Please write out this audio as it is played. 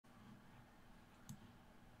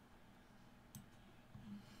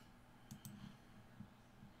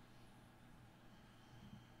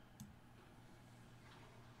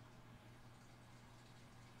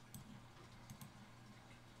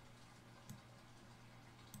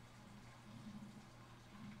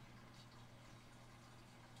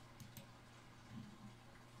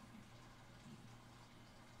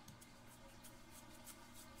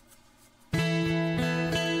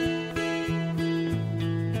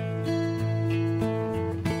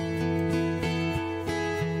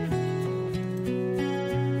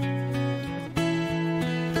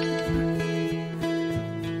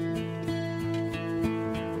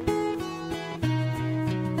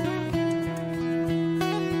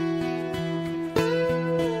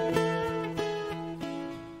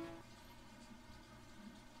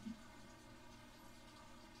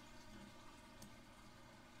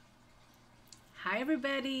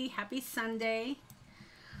everybody. Happy Sunday.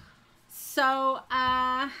 So,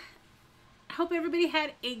 I hope everybody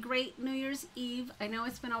had a great New Year's Eve. I know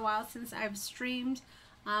it's been a while since I've streamed,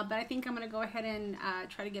 but I think I'm going to go ahead and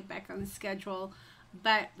try to get back on the schedule.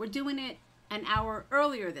 But we're doing it an hour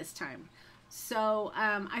earlier this time. So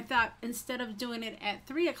I thought instead of doing it at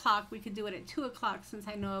 3 o'clock, we could do it at 2 o'clock, since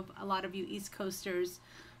I know a lot of you East Coasters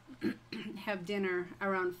have dinner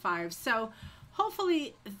around 5. So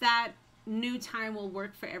hopefully that new time will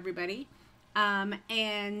work for everybody. I'm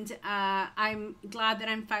glad that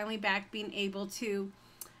I'm finally back, being able to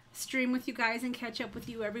stream with you guys and catch up with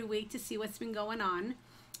you every week to see what's been going on.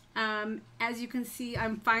 As you can see,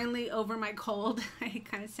 I'm finally over my cold. I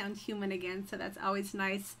kind of sound human again, so that's always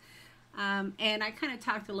nice. And I kind of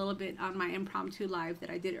talked a little bit on my impromptu live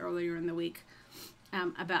that I did earlier in the week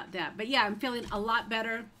about that. But yeah, I'm feeling a lot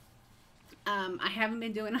better. I haven't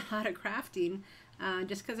been doing a lot of crafting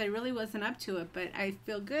just because I really wasn't up to it, but I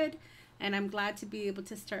feel good, and I'm glad to be able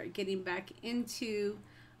to start getting back into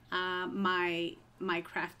my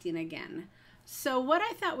crafting again. So what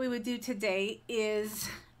I thought we would do today is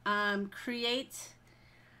create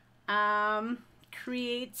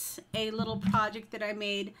a little project that I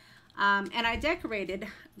made. And I decorated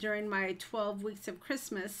during my 12 weeks of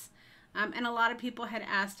Christmas. And a lot of people had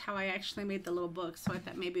asked how I actually made the little book. So I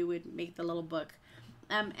thought maybe we'd make the little book.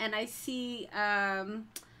 And I see Not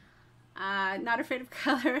Afraid of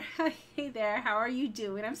Color. Hey there, how are you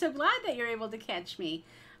doing? I'm so glad that you're able to catch me.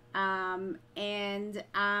 I've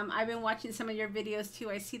been watching some of your videos too.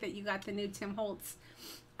 I see that you got the new Tim Holtz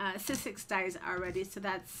Sussex dies already. So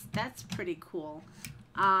that's pretty cool.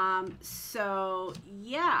 So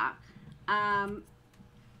yeah, I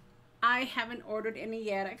haven't ordered any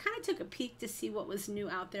yet. I kind of took a peek to see what was new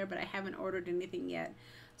out there, but I haven't ordered anything yet.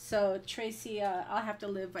 So Tracy, I'll have to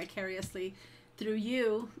live vicariously through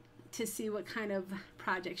you to see what kind of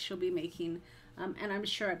projects she'll be making. And I'm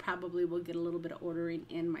sure I probably will get a little bit of ordering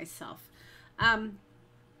in myself.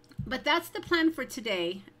 But that's the plan for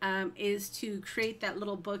today, is to create that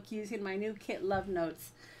little book using my new kit, Love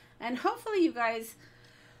Notes. And hopefully you guys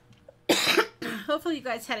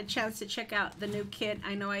had a chance to check out the new kit.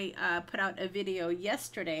 I know I put out a video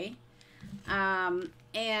yesterday,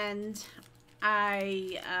 and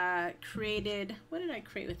I created, what did I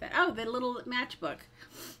create with that? Oh, the little matchbook.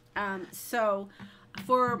 So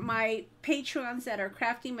for my Patreons that are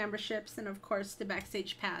crafting memberships, and of course the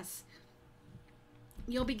Backstage Pass,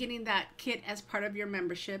 you'll be getting that kit as part of your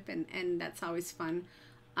membership, and that's always fun.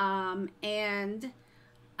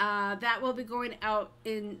 That will be going out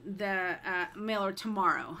in the mailer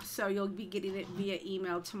tomorrow. So you'll be getting it via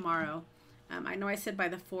email tomorrow. I know I said by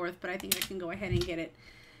the 4th, but I think I can go ahead and get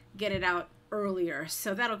it out earlier.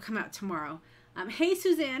 So that'll come out tomorrow. Hey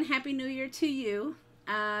Suzanne, Happy New Year to you.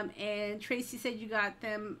 And Tracy said you got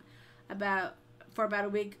them for about a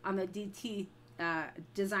week on the DT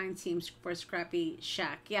design teams for Scrappy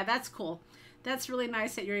Shack. Yeah, that's cool. That's really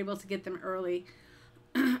nice that you're able to get them early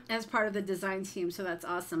as part of the design team, so that's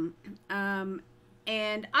awesome.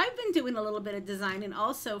 And I've been doing a little bit of designing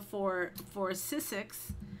also for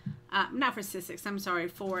Sussex, not for Sussex, I'm sorry,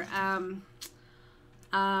 for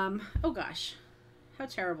oh gosh, how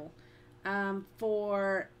terrible,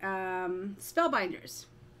 for Spellbinders.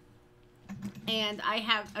 And I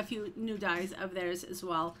have a few new dies of theirs as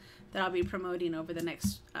well that I'll be promoting over the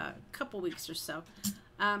next couple weeks or so.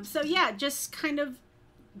 So yeah, just kind of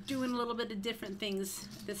doing a little bit of different things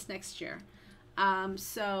this next year.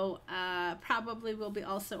 Probably we'll be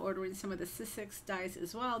also ordering some of the Sussex dies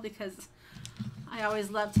as well, because I always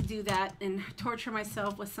love to do that and torture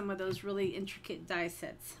myself with some of those really intricate die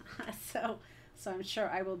sets. So I'm sure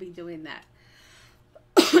I will be doing that.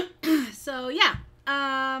 So yeah,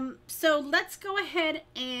 so let's go ahead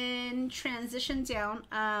and transition down.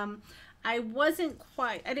 I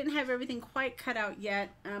didn't have everything quite cut out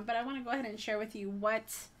yet, but I want to go ahead and share with you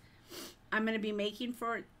what I'm going to be making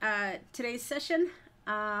for today's session.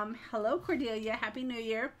 Hello, Cordelia. Happy New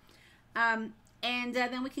Year. And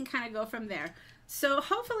then we can kind of go from there. So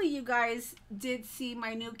hopefully you guys did see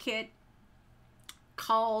my new kit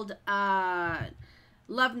called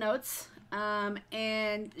Love Notes.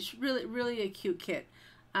 And it's really a cute kit.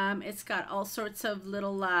 It's got all sorts of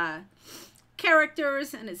little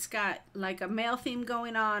characters, and it's got like a mail theme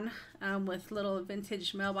going on, with little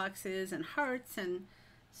vintage mailboxes and hearts, and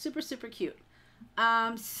super cute.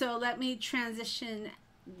 So let me transition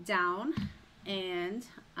down, and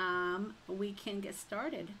we can get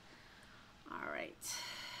started. All right,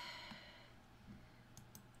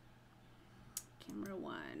 camera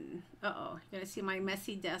 1. Uh-oh, you're gonna see my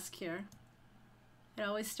messy desk here. It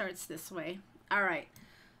always starts this way. All right,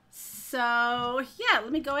 So yeah,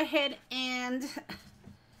 let me go ahead and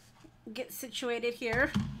get situated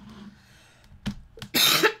here.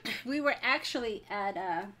 We were actually at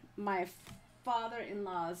my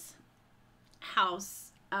father-in-law's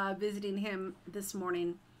house visiting him this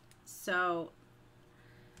morning, so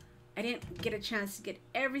I didn't get a chance to get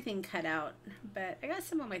everything cut out, but I got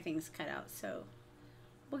some of my things cut out, so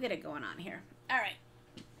we'll get it going on here. All right.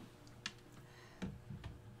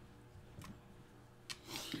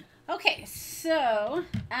 Okay, so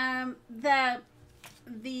the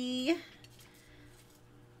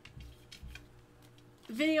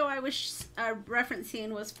video I was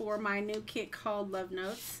referencing was for my new kit called Love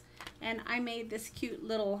Notes, and I made this cute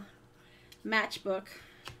little matchbook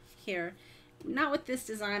here. Not with this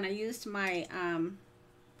design. I used my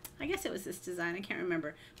I guess it was this design, I can't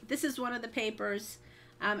remember, but this is one of the papers,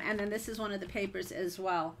 and then this is one of the papers as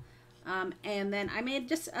well, and then I made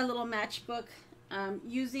just a little matchbook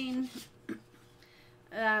using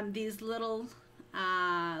these little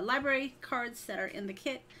library cards that are in the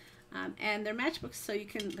kit. And they're matchbooks, so you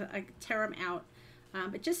can tear them out,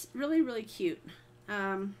 but just really cute.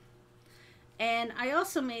 And I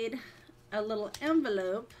also made a little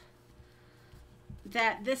envelope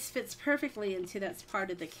that this fits perfectly into. That's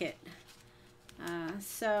part of the kit.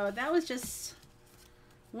 So that was just,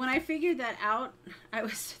 when I figured that out, I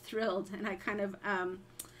was thrilled, and I kind of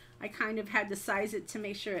had to size it to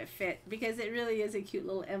make sure it fit, because it really is a cute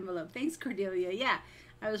little envelope. Thanks, Cordelia. Yeah.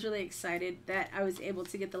 I was really excited that I was able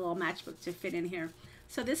to get the little matchbook to fit in here.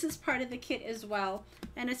 So this is part of the kit as well,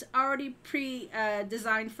 and it's already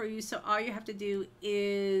pre-designed for you, so all you have to do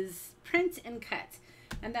is print and cut,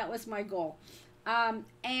 and that was my goal. What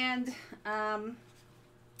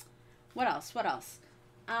else? So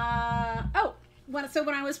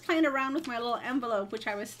when I was playing around with my little envelope, which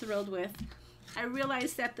I was thrilled with, I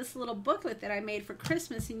realized that this little booklet that I made for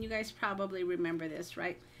Christmas, and you guys probably remember this,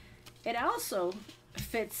 right? It also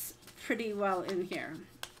fits pretty well in here.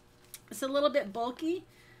 It's a little bit bulky,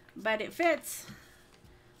 but it fits.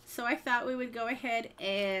 So I thought we would go ahead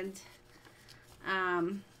and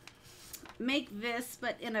make this,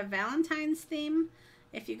 but in a Valentine's theme,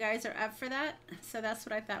 if you guys are up for that. So that's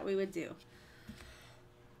what I thought we would do.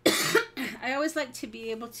 I always like to be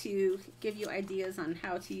able to give you ideas on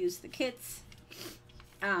how to use the kits.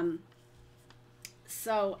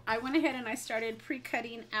 So I went ahead and I started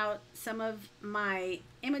pre-cutting out some of my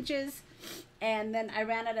images, and then I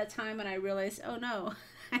ran out of time and I realized, oh no,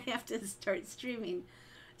 I have to start streaming.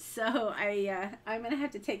 So I'm gonna have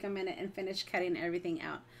to take a minute and finish cutting everything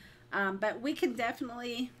out. But we can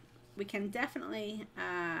definitely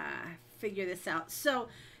figure this out. So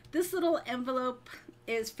this little envelope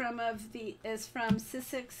is from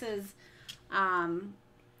Sissix's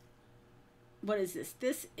what is this?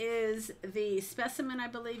 This is the specimen, I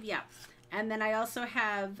believe. Yeah. And then I also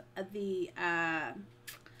have the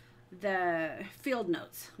field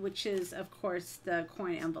notes, which is, of course, the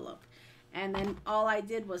coin envelope. And then all I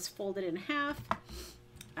did was fold it in half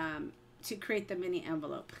to create the mini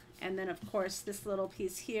envelope. And then, of course, this little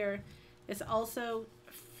piece here is also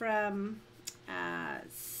from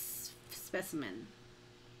specimen.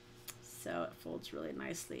 So it folds really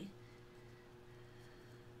nicely.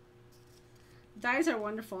 Dies are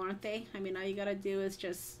wonderful, aren't they? I mean, all you gotta do is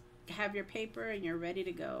just have your paper and you're ready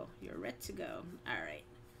to go. You're ready to go. All right.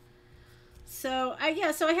 So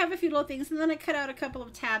so I have a few little things, and then I cut out a couple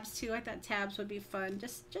of tabs too. I thought tabs would be fun,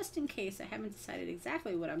 just in case. I haven't decided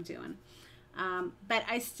exactly what I'm doing, but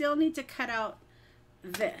I still need to cut out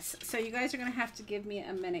this. So you guys are gonna have to give me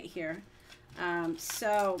a minute here.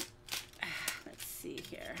 So let's see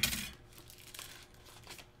here.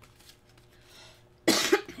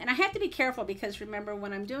 And I have to be careful because remember,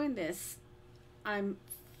 when I'm doing this, I'm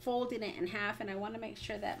folding it in half, and I want to make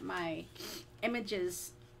sure that my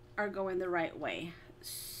images are going the right way.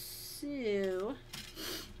 So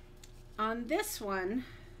on this one,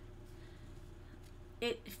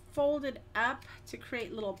 it folded up to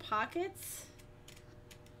create little pockets,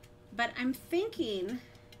 but I'm thinking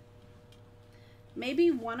maybe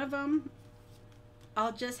one of them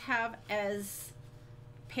I'll just have as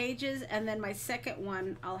pages, and then my second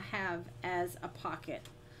one I'll have as a pocket,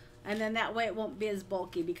 and then that way it won't be as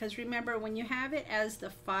bulky, because remember, when you have it as the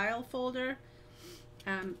file folder,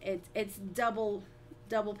 it's double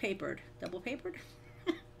papered double paper.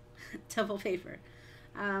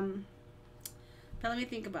 But let me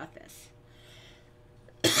think about this.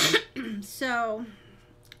 So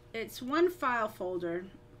it's one file folder,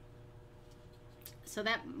 so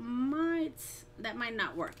that might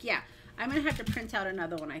not work. Yeah, I'm gonna have to print out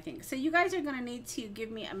another one, I think. So you guys are gonna need to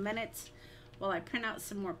give me a minute while I print out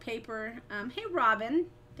some more paper. Hey Robin,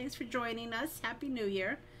 Thanks for joining us. Happy New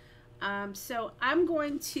Year. So I'm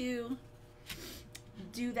going to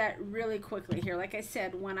do that really quickly here. Like I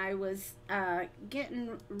said, when I was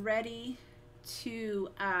getting ready to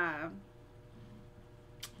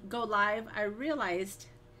go live, I realized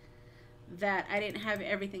that I didn't have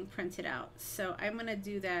everything printed out. So I'm going to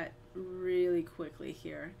do that really quickly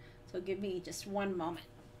here. So give me just one moment.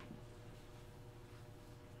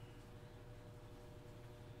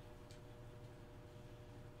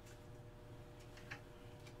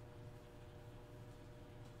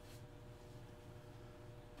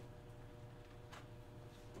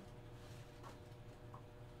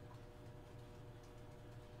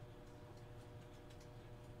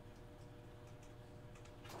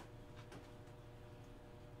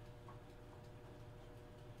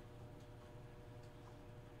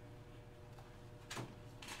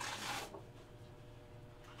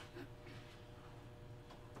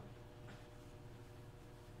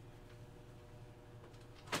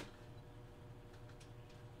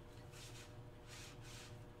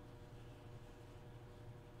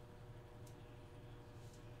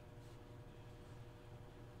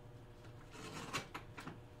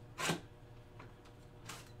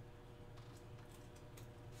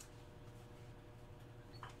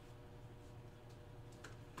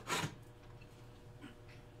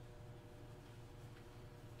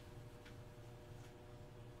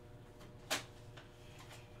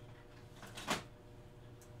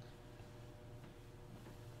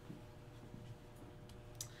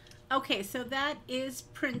 Okay, so that is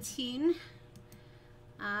printing.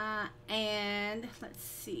 And let's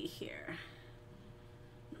see here.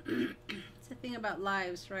 It's the thing about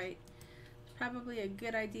lives, right? It's probably a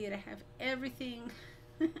good idea to have everything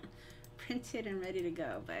printed and ready to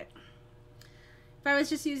go. But if I was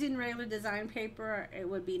just using regular design paper, it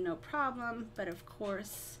would be no problem. But of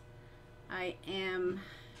course, I am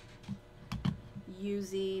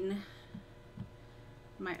using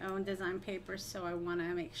my own design paper, so I want to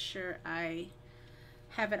make sure I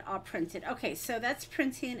have it all printed. Okay, so that's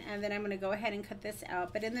printing, and then I'm going to go ahead and cut this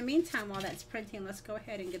out. But in the meantime, while that's printing, let's go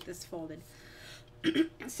ahead and get this folded.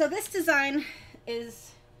 So this design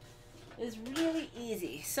is really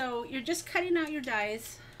easy. So you're just cutting out your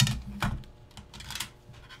dies,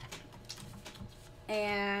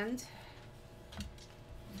 and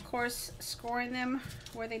of course scoring them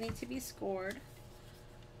where they need to be scored.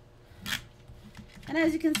 And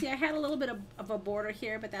as you can see, I had a little bit of a border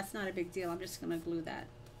here, but that's not a big deal. I'm just going to glue that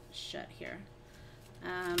shut here.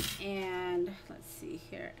 And let's see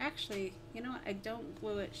here. Actually, you know what? I don't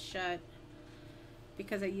glue it shut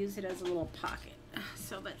because I use it as a little pocket.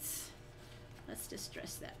 So let's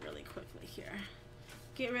distress that really quickly here.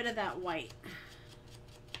 Get rid of that white.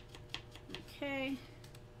 Okay.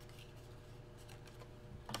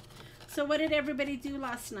 So what did everybody do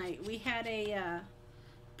last night? We had a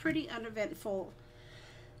pretty uneventful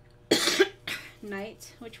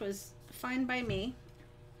night, which was fine by me.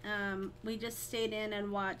 We just stayed in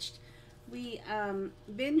and watched. We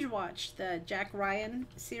binge watched the Jack Ryan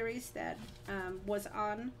series that was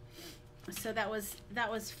on, so that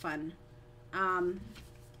was fun, and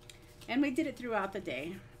we did it throughout the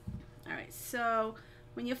day. All right, so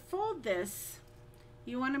when you fold this,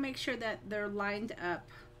 you want to make sure that they're lined up.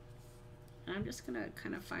 And I'm just gonna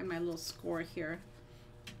kind of find my little score here.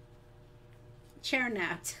 Chair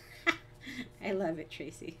napped. I love it,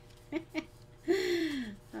 Tracy.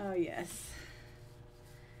 Oh, yes.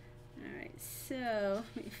 All right, so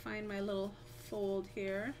let me find my little fold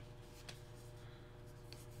here.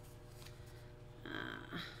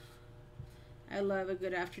 I love a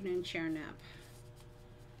good afternoon chair nap.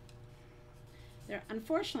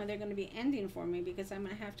 Unfortunately, they're going to be ending for me because I'm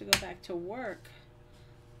going to have to go back to work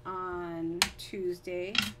on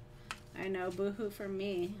Tuesday. I know, boo-hoo for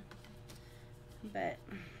me. But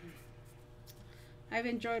I've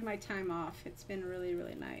enjoyed my time off. It's been really,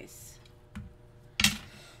 really nice.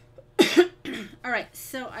 All right,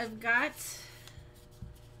 so I've got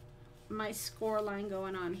my score line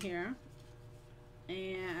going on here,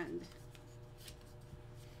 and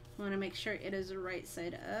I want to make sure it is the right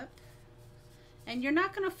side up. And you're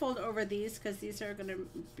not going to fold over these because these are going to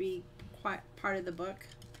be quite part of the book.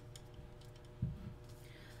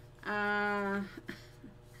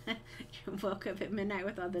 Woke up at midnight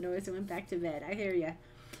with all the noise and went back to bed. I hear ya.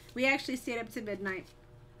 We actually stayed up to midnight,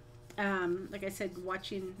 like I said,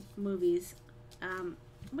 watching movies,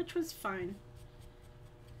 which was fine.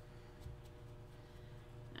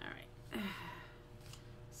 All right.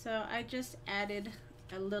 So I just added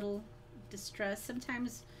a little distress.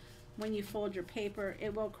 Sometimes when you fold your paper,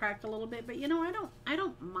 it will crack a little bit, but you know, I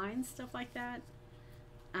don't mind stuff like that.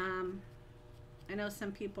 I know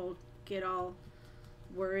some people get all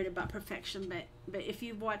worried about perfection, but if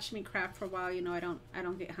you've watched me craft for a while, you know I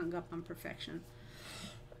don't get hung up on perfection.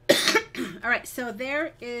 All right, so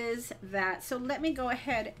there is that. So let me go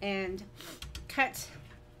ahead and cut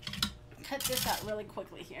this out really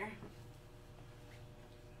quickly here.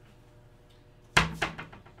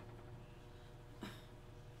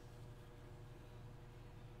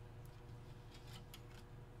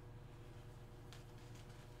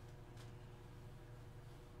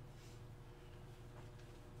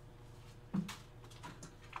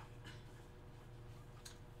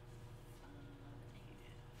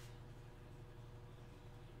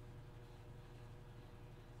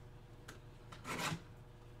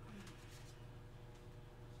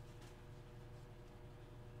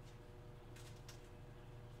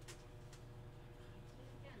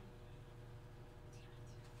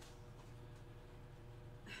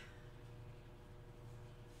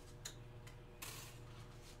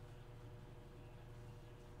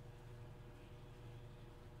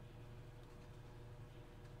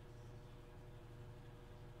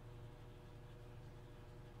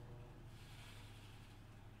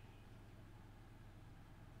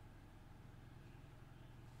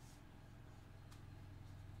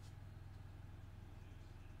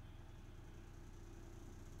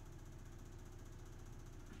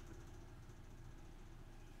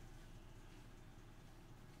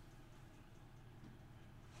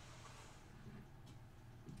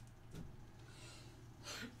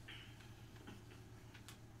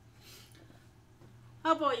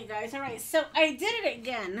 Oh boy, you guys. All right, so I did it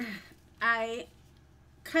again. I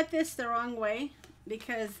cut this the wrong way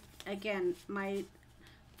because, again, my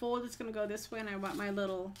fold is going to go this way, and I want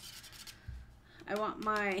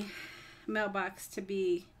my mailbox to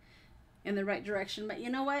be in the right direction. But you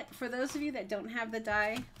know what? For those of you that don't have the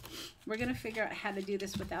die, we're going to figure out how to do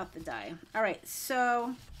this without the die. All right,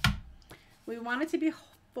 so we want it to be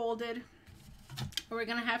folded. We're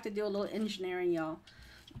going to have to do a little engineering, y'all.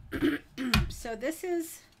 So this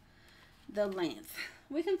is the length.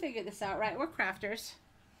 We can figure this out, right? We're crafters.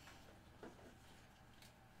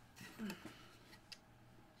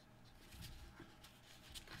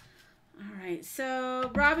 All right,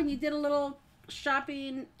 so Robin, you did a little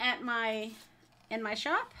shopping at in my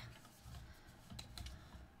shop.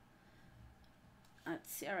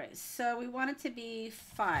 Let's see. All right, so we want it to be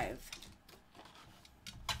 5.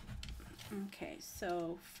 Okay,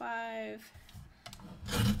 so 5.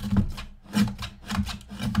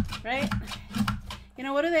 Right? You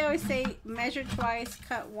know, what do they always say? Measure twice,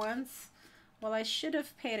 cut once. Well, I should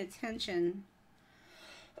have paid attention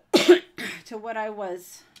to what I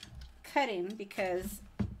was cutting because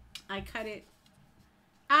I cut it.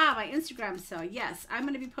 Ah, my Instagram sale. Yes, I'm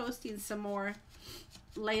going to be posting some more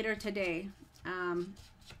later today. I've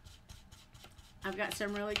got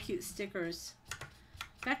some really cute stickers.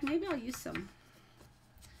 In fact, maybe I'll use some.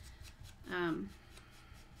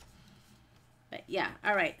 But yeah,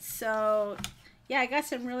 all right. So yeah, I got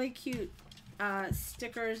some really cute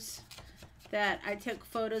stickers that I took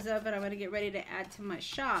photos of, and I'm going to get ready to add to my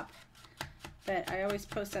shop. But I always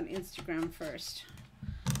post on Instagram first.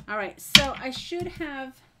 All right, so I should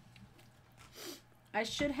have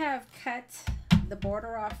cut the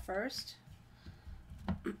border off first.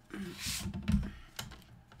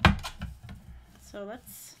 So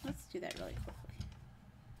let's do that really quickly.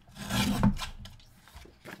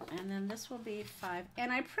 And then this will be 5.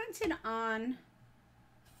 And I printed on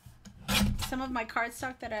some of my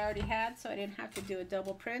cardstock that I already had, so I didn't have to do a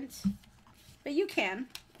double print. But you can.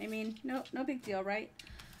 I mean, no big deal, right?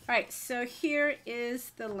 All right, so here is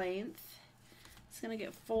the length. It's going to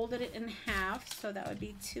get folded in half, so that would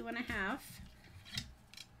be 2.5. Don't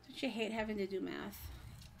you hate having to do math?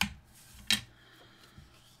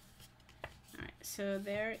 All right, so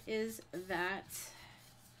there is that.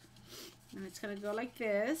 And it's going to go like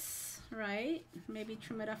this, right? Maybe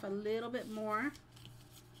trim it off a little bit more.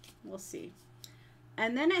 We'll see.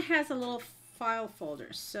 And then it has a little file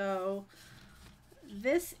folder. So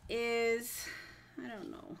this is, I don't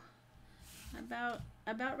know, about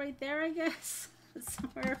right there, I guess.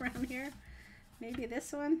 Somewhere around here. Maybe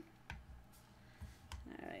this one.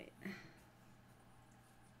 All right.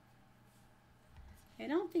 I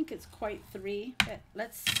don't think it's quite 3, but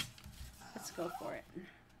let's go for it.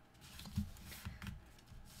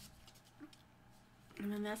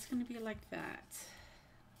 And then that's going to be like that.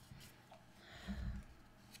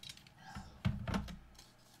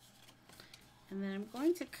 And then I'm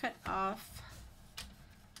going to cut off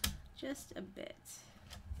just a bit.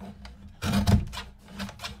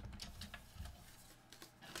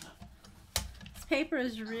 This paper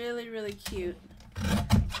is really, really cute.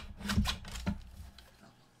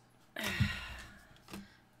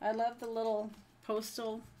 I love the little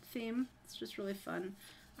postal theme. It's just really fun.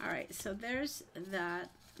 All right, so there's that.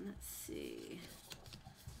 Let's see.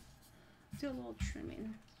 Do a little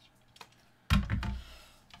trimming.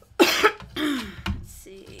 Let's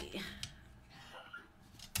see.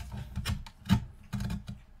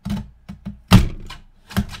 I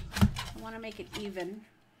want to make it even.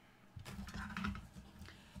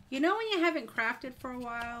 You know when you haven't crafted for a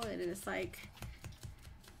while and it's like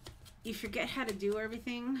you forget how to do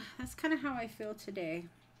everything? That's kind of how I feel today.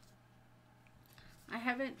 I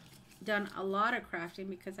haven't done a lot of crafting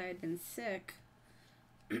because I had been sick.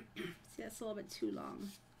 See, that's a little bit too long.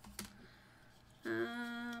 You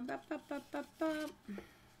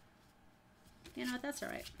know what? That's all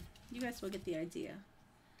right. You guys will get the idea.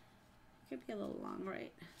 It could be a little long,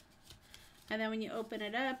 right? And then when you open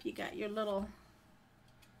it up, you got your little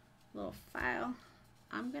file.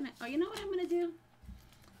 Oh, you know what I'm gonna do?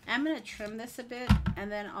 I'm gonna trim this a bit,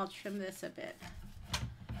 and then I'll trim this a bit.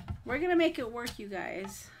 We're gonna make it work, you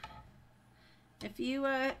guys. If you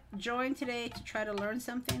join today to try to learn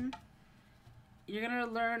something, you're gonna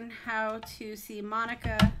learn how to see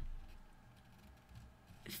Monica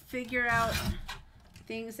figure out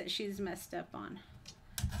things that she's messed up on.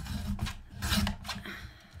 All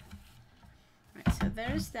right, so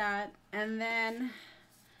there's that, and then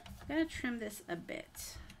I'm gonna trim this a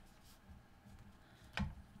bit.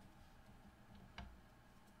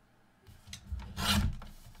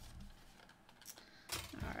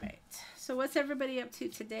 All right, so what's everybody up to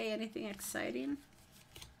today? Anything exciting?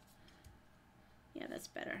 Yeah, that's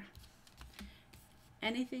better.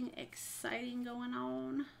 Anything exciting going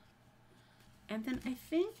on? And then I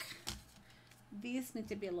think these need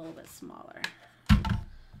to be a little bit smaller.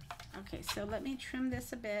 Okay, so let me trim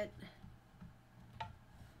this a bit.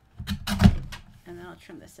 And then I'll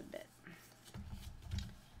trim this a bit.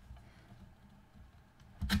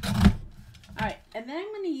 All right, and then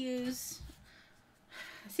I'm going to use,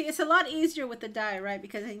 see, it's a lot easier with the die, right?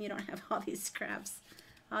 Because then you don't have all these scraps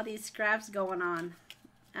going on.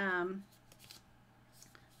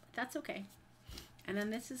 That's okay. And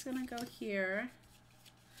then this is going to go here.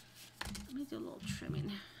 Let me do a little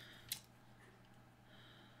trimming.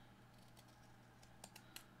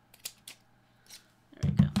 There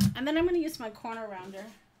we go. And then I'm going to use my corner rounder.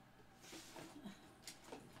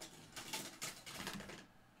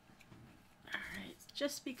 All right,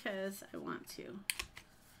 just because I want to.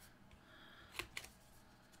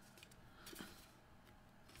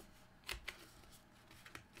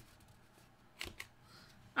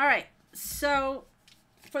 All right, so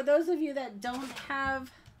for those of you that don't have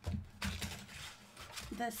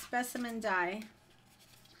the specimen die,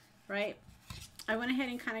 right, I went ahead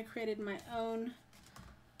and kind of created my own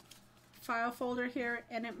file folder here,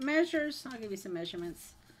 and it measures, I'll give you some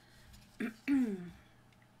measurements.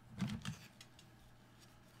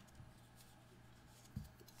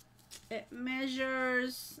 It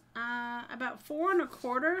measures about 4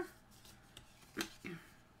 1/4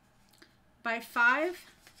 by 5.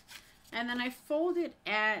 And then I fold it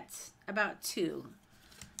at about 2.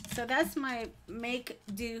 So that's my make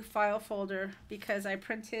do file folder because I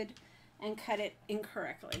printed and cut it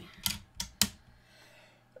incorrectly.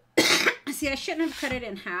 See, I shouldn't have cut it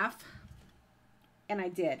in half, and I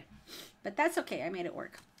did. But that's okay, I made it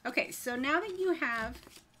work. Okay, so now that you have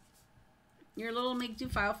your little make do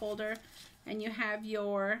file folder and you have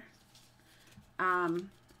your coin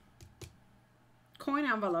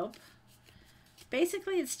envelope,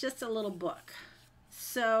 basically, it's just a little book.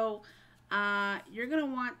 So you're going to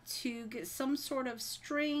want to get some sort of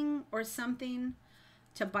string or something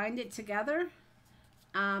to bind it together.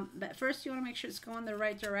 But first, you want to make sure it's going the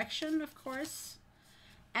right direction, of course.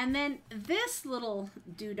 And then this little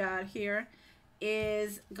doodad here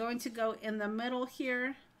is going to go in the middle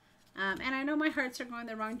here. And I know my hearts are going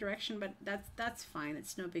the wrong direction, but that's fine.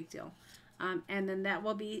 It's no big deal. And then that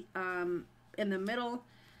will be in the middle,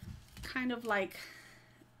 kind of like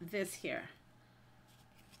this here.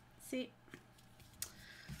 See?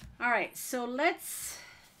 All right, so let's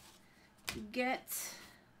get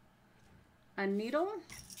a needle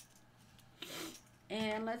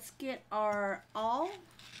and let's get our awl,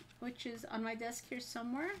 which is on my desk here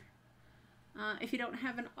somewhere. If you don't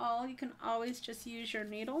have an awl, you can always just use your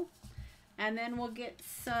needle, and then we'll get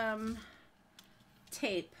some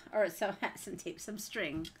tape, or some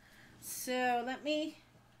string. So let me,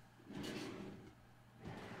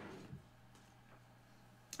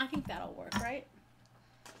 I think that'll work, right?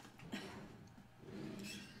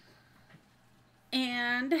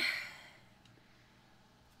 And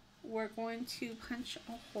we're going to punch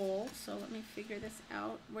a hole. So let me figure this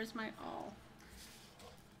out. Where's my awl?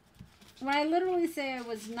 when I literally say I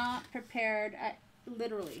was not prepared, I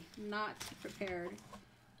literally not prepared.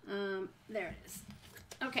 There it is.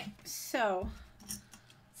 Okay, so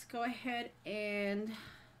let's go ahead and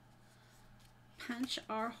punch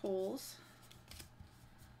our holes.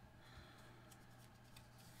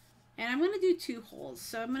 And I'm going to do 2 holes.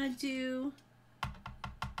 So I'm going to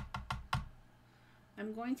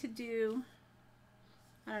do,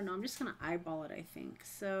 I don't know, I'm just going to eyeball it, I think.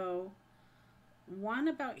 So one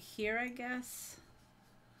about here, I guess.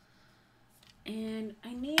 And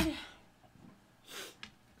I need,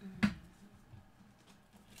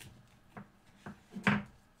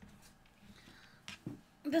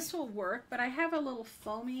 this will work, but I have a little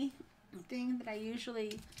foamy thing that I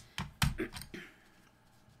usually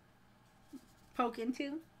poke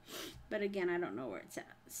into, but again, I don't know where it's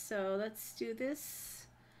at. So let's do this.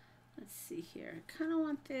 Let's see here. I kind of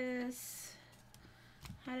want this.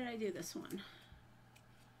 How did I do this one?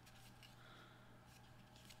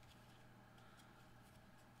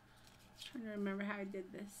 Trying to remember how I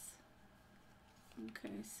did this.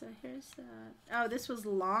 Okay, so here's that. Oh, this was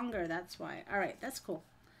longer, that's why. All right, that's cool.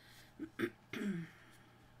 So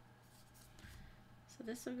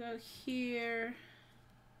this will go here.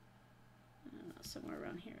 I don't know, somewhere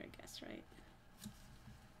around here, I guess, right?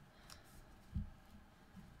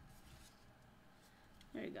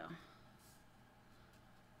 There you go.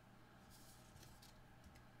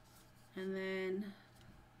 And then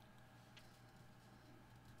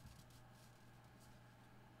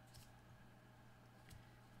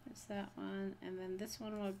there's that one, and then this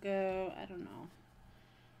one will go, I don't know,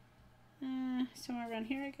 somewhere around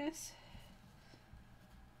here, I guess.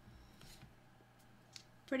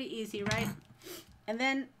 Pretty easy, right? And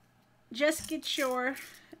then just get your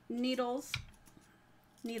needles.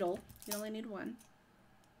 Needle, you only need one.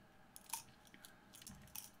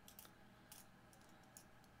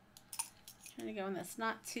 Trying to go in that's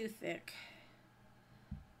not too thick.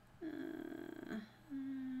 Let's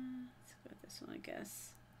go with this one, I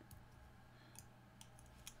guess.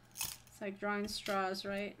 It's like drawing straws,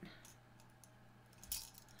 right?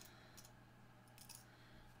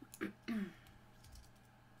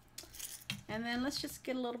 And then let's just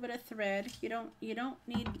get a little bit of thread. You don't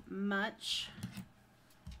need much.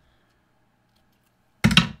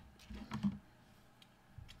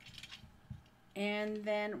 And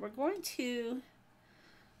then we're going to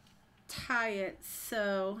tie it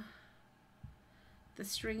so the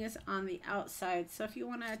string is on the outside. So if you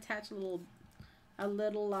want to attach a little I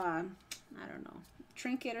don't know,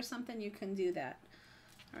 trinket or something, you can do that.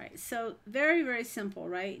 All right, so very, very simple,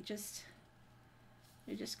 right?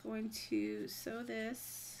 You're just going to sew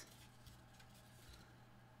this.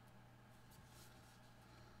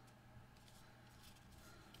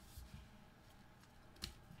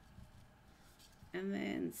 And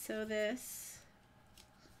then sew this.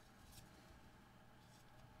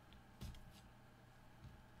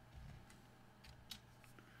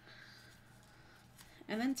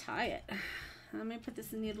 And then tie it. Let me put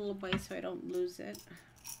this in the little way so I don't lose it.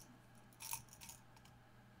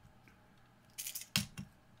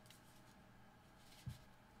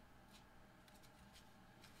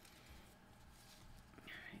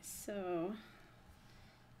 So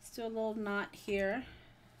let's do a little knot here.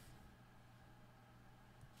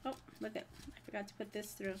 Oh, look at, I forgot to put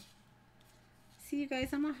this through. See, you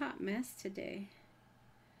guys, I'm a hot mess today.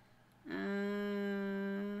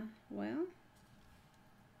 Well,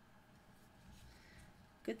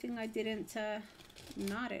 good thing I didn't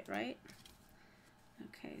knot it, right?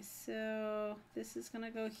 Okay, so this is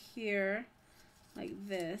gonna go here like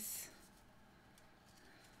this.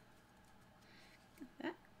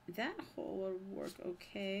 That hole will work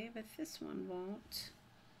okay, but this one won't.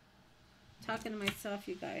 Talking to myself,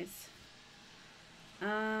 you guys. Yeah,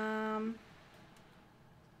 I'm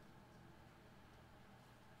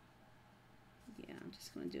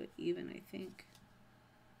just gonna do it even, I think.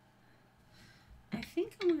 I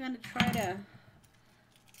think I'm gonna try to,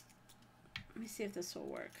 let me see if this will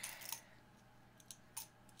work.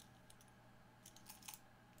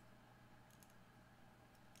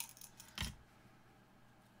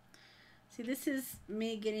 See, this is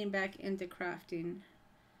me getting back into crafting,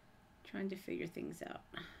 trying to figure things out.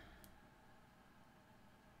 All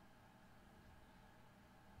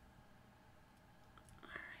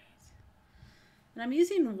right. And I'm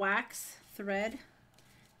using wax thread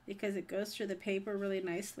because it goes through the paper really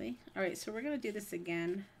nicely. All right, so we're going to do this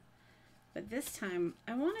again. But this time,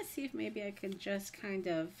 I want to see if maybe I can just kind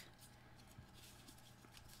of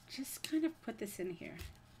put this in here.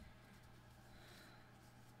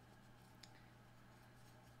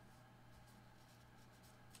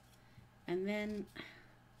 And then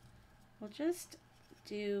we'll just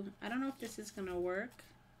do, I don't know if this is gonna work.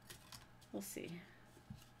 We'll see.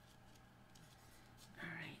 All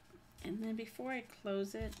right, and then before I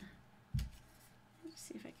close it, let's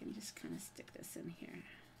see if I can just kind of stick this in here.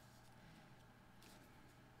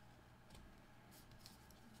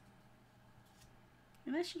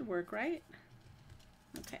 And that should work, right?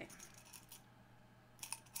 Okay.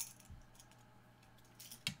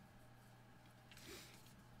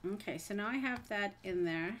 Okay, so now I have that in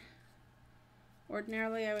there.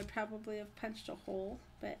 Ordinarily, I would probably have punched a hole,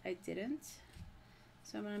 but I didn't.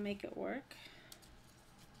 So I'm going to make it work.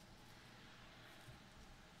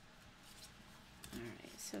 All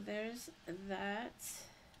right, so there's that.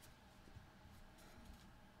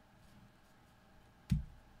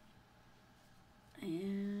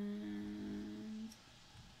 And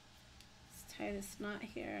let's tie this knot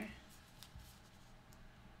here.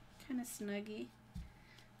 Kind of snuggy.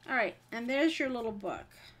 All right, and there's your little book.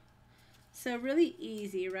 So really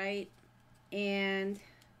easy, right? And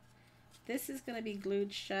this is going to be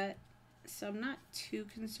glued shut, so I'm not too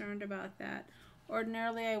concerned about that.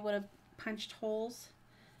 Ordinarily, I would have punched holes,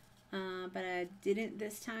 but I didn't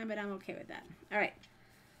this time, but I'm okay with that. All right.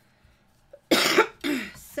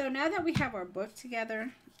 So now that we have our book together,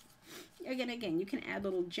 again, you can add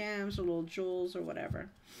little gems or little jewels or whatever.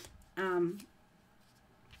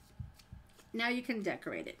 Now you can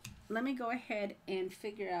decorate it. Let me go ahead and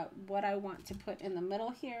figure out what I want to put in the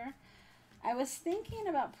middle here. I was thinking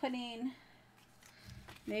about putting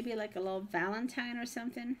maybe like a little Valentine or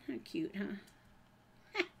something. How cute,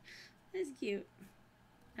 huh? That's cute.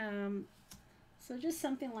 So just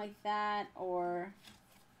something like that, or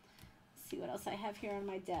let's see what else I have here on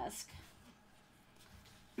my desk.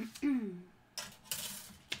 Maybe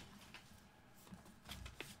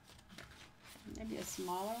a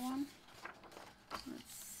smaller one.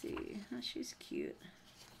 Let's see. Oh, she's cute.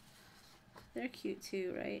 They're cute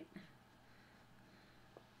too, right?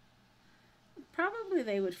 Probably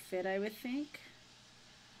they would fit, I would think.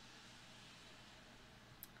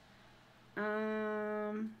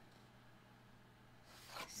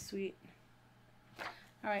 Sweet.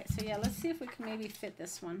 All right, so yeah, let's see if we can maybe fit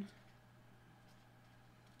this one.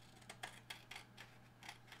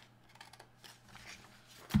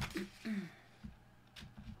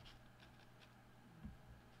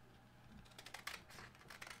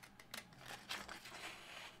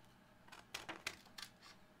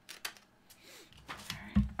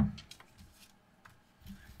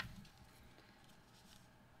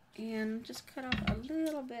 And just cut off a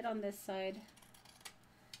little bit on this side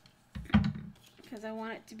because I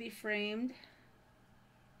want it to be framed.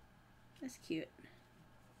 That's cute.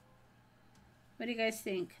 What do you guys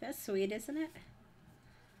think? That's sweet, isn't it?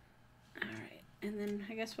 All right, and then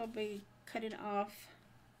I guess we'll be cutting off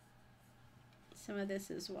some of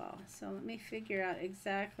this as well. So let me figure out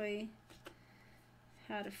exactly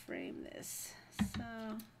how to frame this. So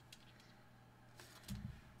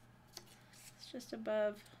it's just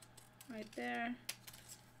above. Right there,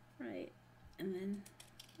 right, and then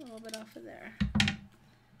a little bit off of there.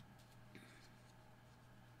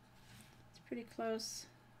 It's pretty close.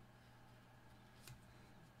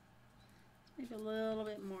 Maybe a little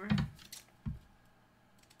bit more.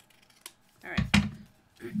 All right.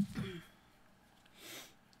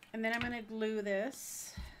 And then I'm going to glue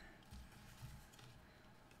this.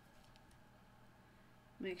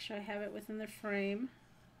 Make sure I have it within the frame.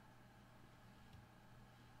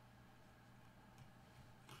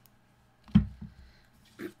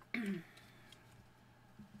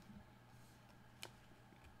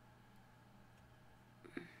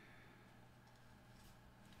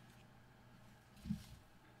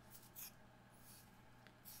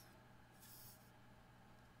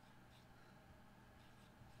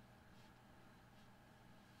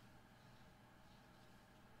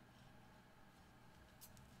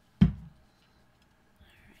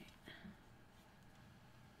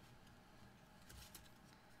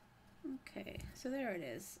 Okay, so there it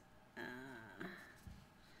is.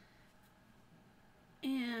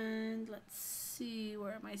 And let's see,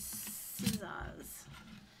 where are my scissors?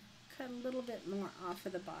 Cut a little bit more off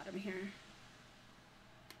of the bottom here.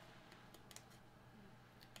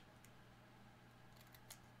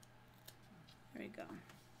 There we go.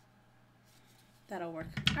 That'll work.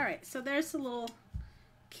 All right, so there's the little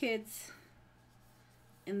kids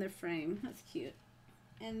in the frame. That's cute.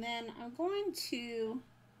 And then I'm going to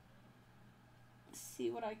see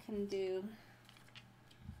what I can do.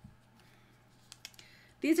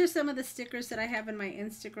 These are some of the stickers that I have in my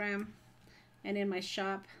Instagram and in my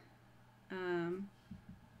shop.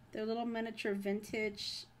 They're little miniature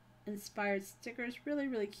vintage inspired stickers. Really,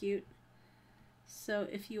 really cute. So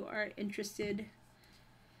if you are interested,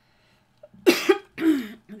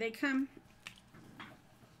 they come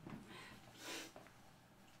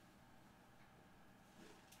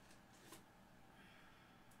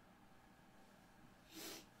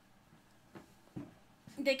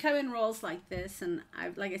in rolls like this, and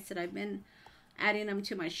like I said, I've been adding them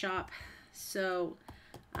to my shop. So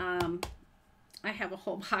I have a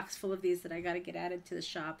whole box full of these that I got to get added to the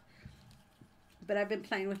shop, but I've been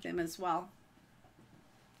playing with them as well.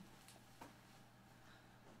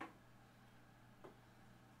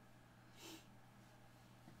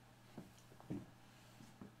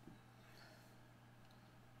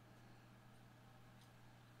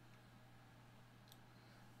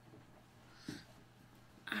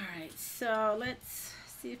 Alright, so let's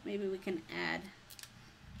see if maybe we can add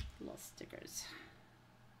little stickers.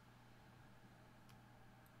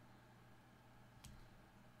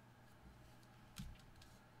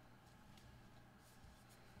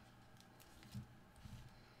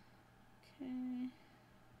 Okay.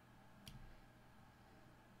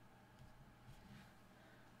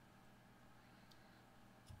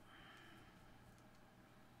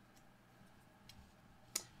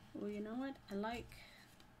 Well, you know what? I like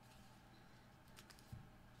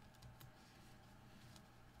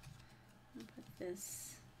I'll put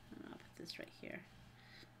this, I'll put this right here.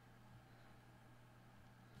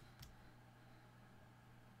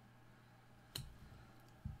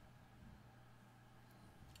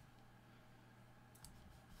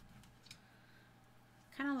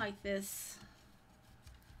 Kind of like this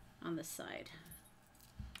on the side.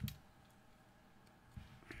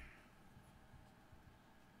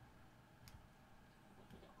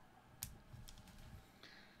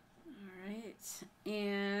 All right,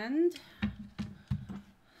 and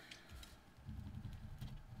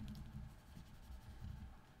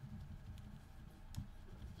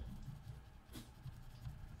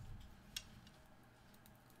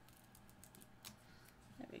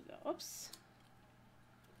there we go. Oops.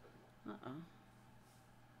 Uh-oh.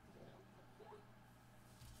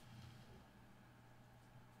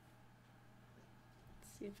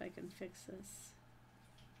 Let's see if I can fix this.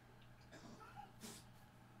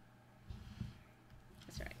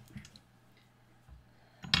 That's right.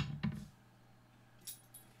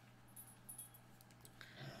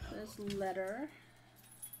 This letter.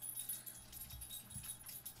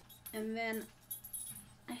 And then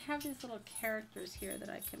I have these little characters here that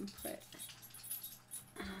I can put.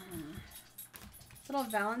 Little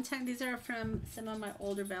Valentine. These are from some of my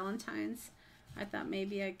older Valentines. I thought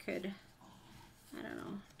maybe I could, I don't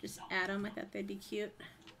know, just add them. I thought they'd be cute.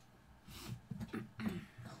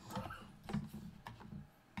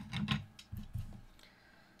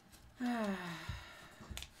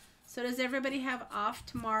 So does everybody have off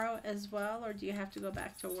tomorrow as well, or do you have to go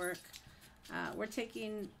back to work? We're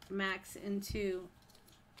taking Max into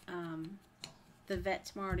the vet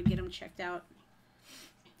tomorrow to get him checked out.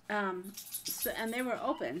 And they were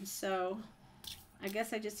open, so I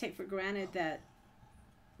guess I just take for granted that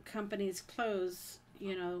companies close,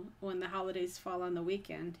 you know, when the holidays fall on the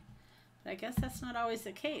weekend. But I guess that's not always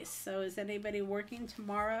the case. So is anybody working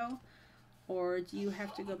tomorrow, or do you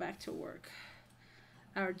have to go back to work?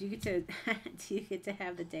 Or do you get to do you get to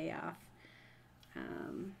have the day off?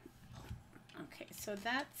 Okay, so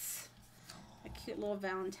that's a cute little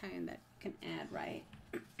Valentine that can add, right?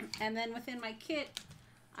 And then within my kit,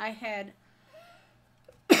 I had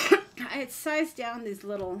sized down these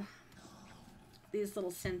little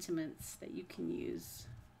sentiments that you can use,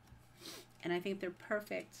 and I think they're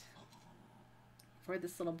perfect for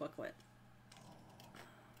this little booklet.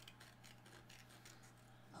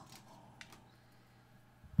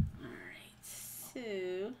 All right,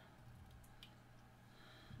 so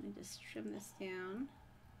let me just trim this down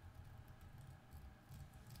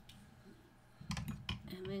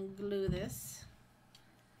and then glue this.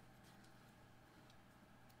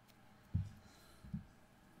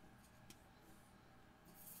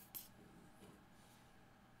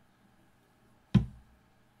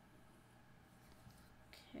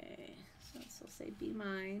 Say be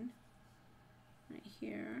mine right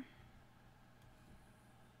here.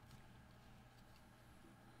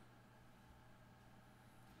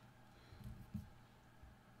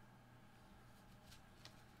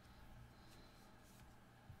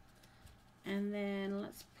 And then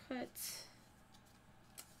let's put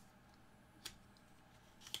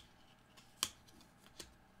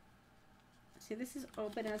see, this is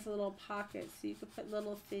open as a little pocket, so you could put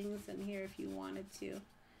little things in here if you wanted to.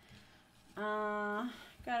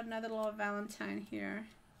 Got another little Valentine here.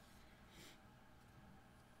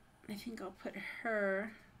 I think I'll put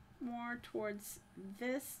her more towards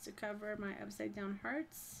this to cover my upside down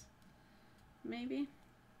hearts. Maybe.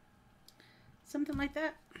 Something like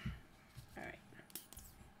that. All right.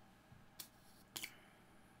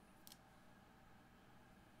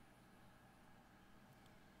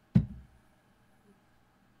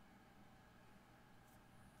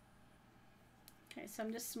 Okay, so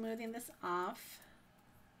I'm just smoothing this off.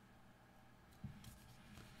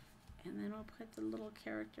 And then we'll put the little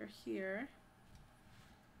character here.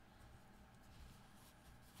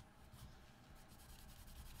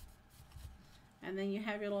 And then you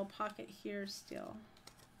have your little pocket here still.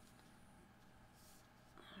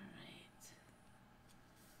 All right.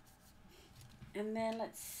 And then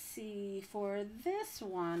let's see, for this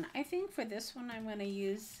one, I think for this one I'm going to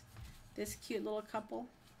use this cute little couple.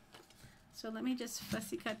 So let me just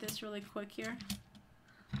fussy cut this really quick here.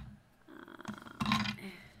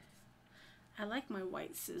 I like my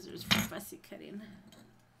white scissors for fussy cutting.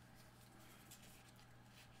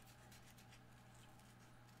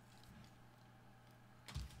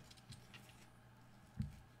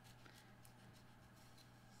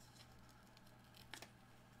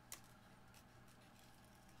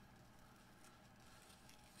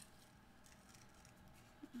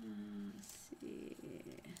 Let's see.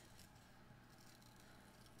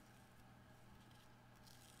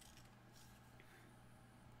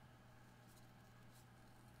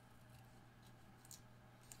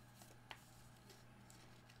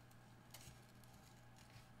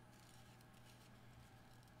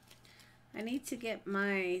 I need to get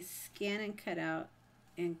my scan and cut out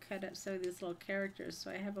and cut up some of these little characters, so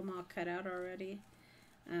I have them all cut out already.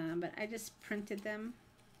 But I just printed them.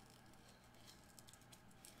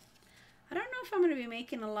 I don't know if I'm going to be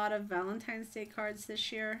making a lot of Valentine's Day cards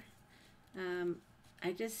this year.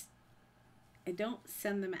 I don't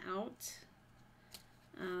send them out.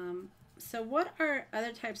 So what are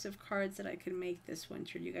other types of cards that I can make this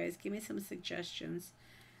winter? You guys give me some suggestions,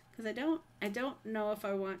 because I don't know if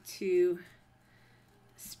I want to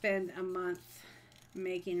spend a month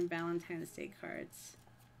making Valentine's Day cards.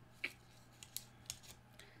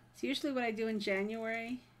 It's usually what I do in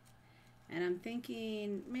January, and I'm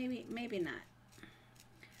thinking maybe not.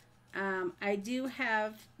 I do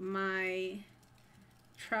have my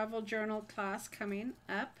travel journal class coming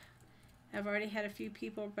up. I've already had a few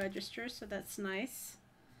people register, so that's nice.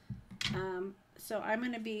 So I'm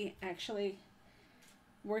going to be actually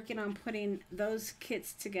working on putting those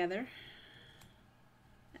kits together.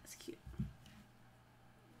 That's cute.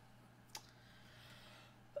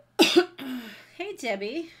 Hey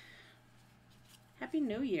Debbie, Happy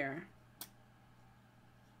New Year.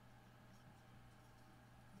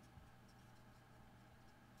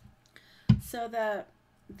 So the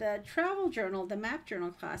travel journal, the map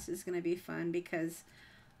journal class is going to be fun, because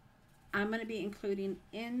I'm going to be including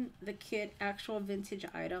in the kit actual vintage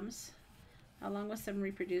items along with some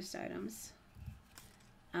reproduced items.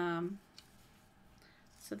 So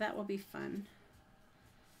that will be fun,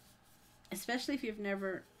 especially if you've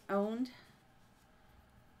never owned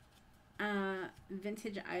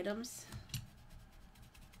vintage items.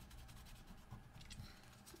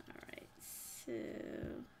 All right, so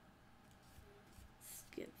let's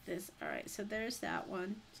get this. All right, so there's that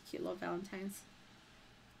one. It's cute little Valentine's.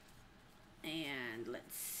 And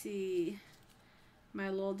let's see, my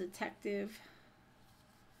little detective.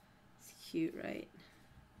 It's cute, right?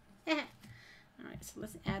 All right, so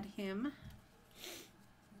let's add him.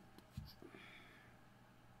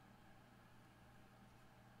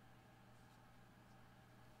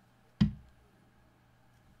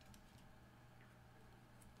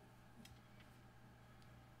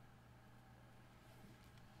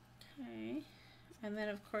 Okay, and then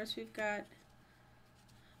of course we've got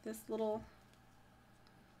this little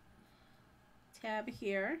tab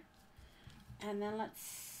here, and then let's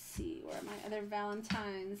see, where are my other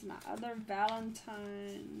Valentines? My other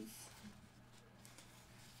Valentines.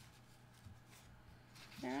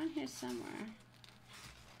 They're on here somewhere.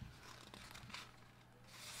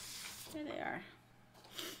 There they are.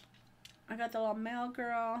 I got the little mail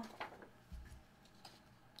girl.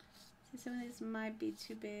 See, some of these might be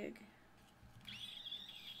too big.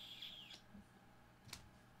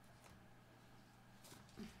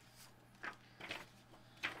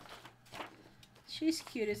 She's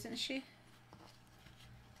cute, isn't she?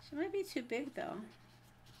 She might be too big, though.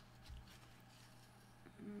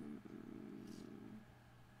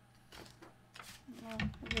 Well,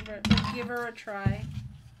 we'll give her a try.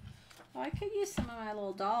 Oh, I could use some of my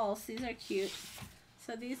little dolls. These are cute.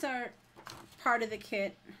 So these are part of the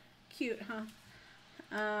kit. Cute, huh?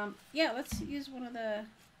 Yeah, let's use couple of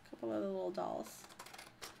the little dolls.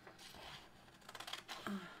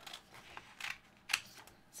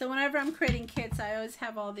 So whenever I'm creating kits, I always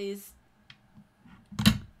have all these.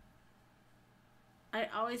 I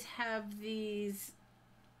always have these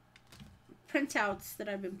printouts that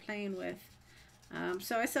I've been playing with.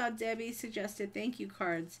 So I saw Debbie suggested thank you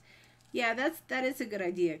cards. Yeah, that is a good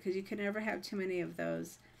idea because you can never have too many of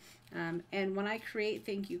those. And when I create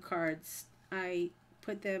thank you cards, I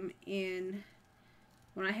put them in,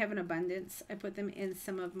 when I have an abundance, I put them in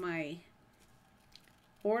some of my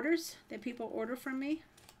orders that people order from me.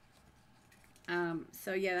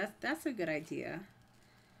 So yeah, that's a good idea.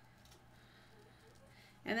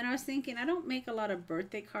 And then I was thinking, I don't make a lot of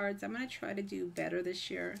birthday cards. I'm going to try to do better this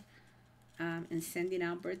year in sending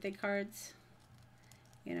out birthday cards.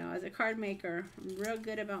 You know, as a card maker, I'm real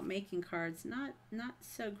good about making cards. Not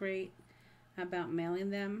so great about mailing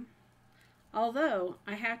them. Although,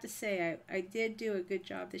 I have to say, I did do a good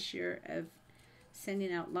job this year of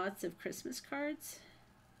sending out lots of Christmas cards.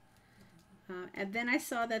 And then I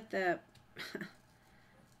saw that the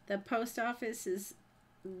post office is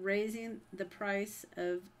raising the price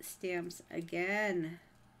of stamps again.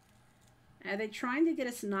 Are they trying to get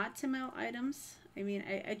us not to mail items? I mean,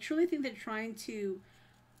 I truly think they're trying to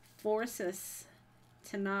force us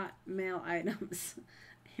to not mail items.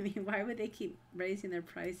 I mean, why would they keep raising their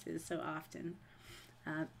prices so often?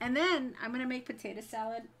 And then I'm going to make potato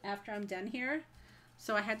salad after I'm done here.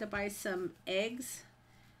 So I had to buy some eggs.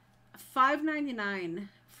 $5.99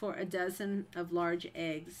 for a dozen of large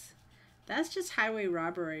eggs. That's just highway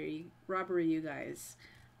robbery, you guys.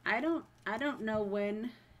 I don't know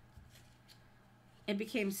when it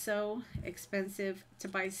became so expensive to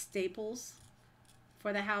buy staples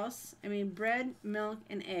for the house. I mean, bread, milk,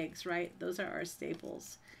 and eggs, right? Those are our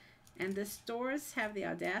staples. And the stores have the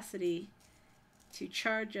audacity to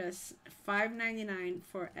charge us $5.99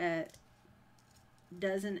 for a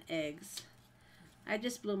dozen eggs. I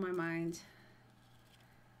just blew my mind.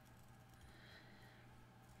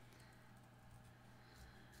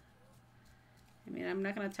 I mean, I'm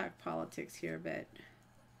not going to talk politics here, but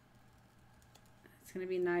it's going to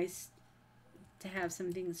be nice to have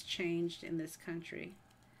some things changed in this country.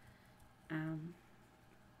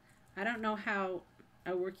 I don't know how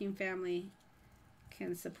a working family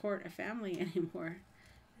can support a family anymore.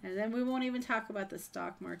 And then we won't even talk about the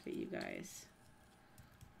stock market, you guys.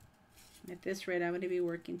 At this rate, I'm going to be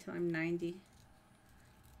working till I'm 90.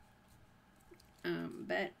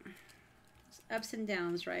 But it's ups and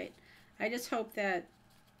downs, right? I just hope that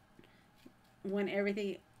when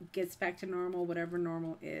everything gets back to normal, whatever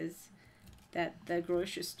normal is, that the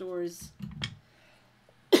grocery stores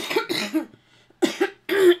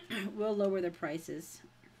will lower their prices.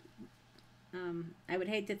 I would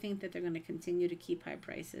hate to think that they're going to continue to keep high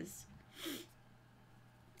prices,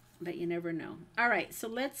 but you never know. All right, so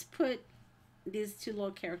let's put these two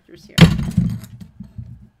little characters here.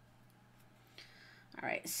 All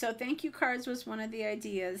right, so thank you cards was one of the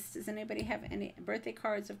ideas. Does anybody have any birthday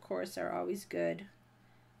cards? Of course, are always good.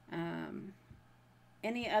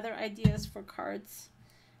 Any other ideas for cards?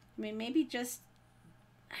 I mean, maybe just,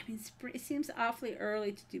 I mean, spring, it seems awfully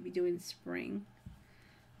early to be doing spring,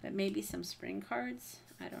 but maybe some spring cards.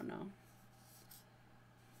 I don't know.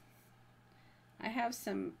 I have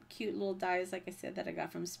some cute little dies, like I said, that I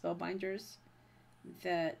got from Spellbinders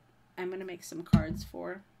that I'm going to make some cards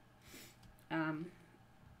for.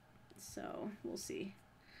 So we'll see.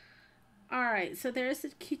 All right, so there's the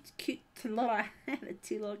cute little the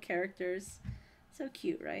two little characters. So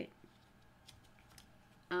cute, right?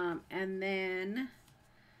 And then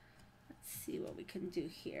let's see what we can do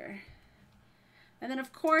here. And then,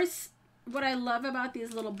 of course, what I love about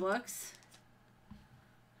these little books,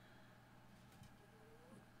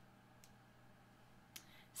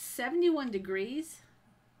 71 degrees.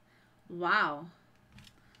 Wow.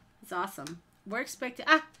 That's awesome. We're expecting,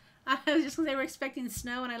 I was just going to say we're expecting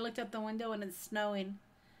snow, and I looked out the window and it's snowing.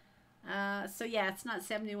 So yeah, it's not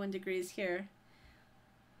 71 degrees here.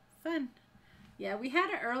 Fun. Yeah, we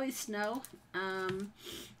had an early snow,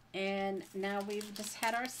 and now we've just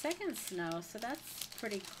had our second snow, so that's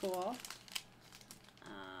pretty cool.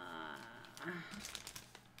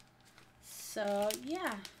 So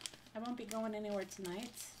yeah, I won't be going anywhere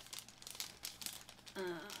tonight.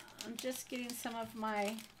 I'm just getting some of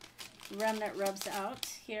my remnant rubs out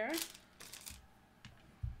here.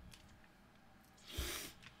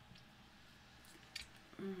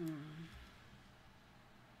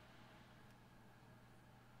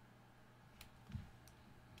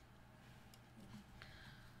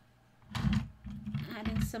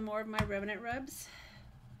 Adding some more of my remnant rubs.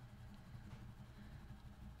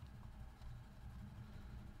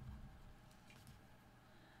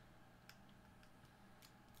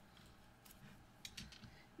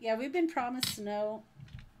 Yeah, we've been promised snow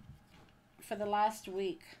for the last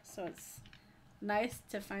week, so it's nice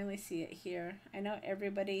to finally see it here. I know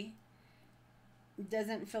everybody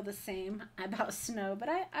doesn't feel the same about snow, but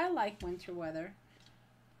I like winter weather.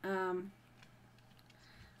 I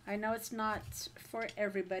know it's not for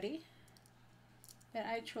everybody, but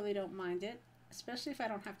I truly don't mind it, especially if I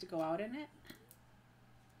don't have to go out in it.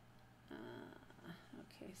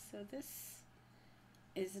 Okay, so this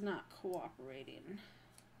is not cooperating.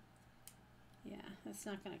 Yeah, that's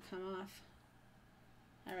not going to come off.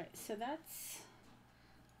 All right, so that's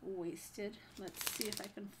wasted. Let's see if I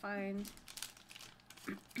can find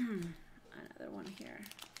another one here.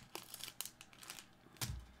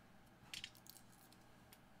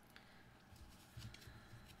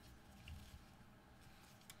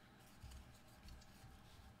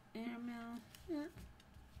 Airmail. Yeah.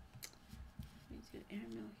 Let me do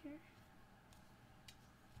airmail here.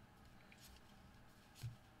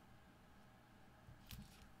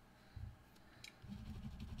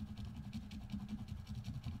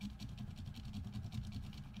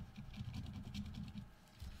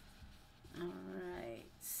 All right,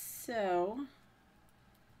 so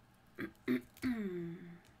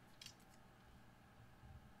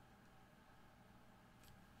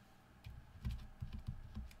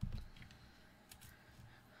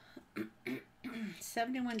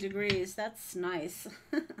 71 degrees, that's nice.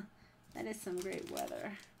 That is some great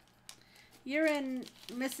weather. You're in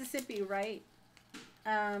Mississippi, right?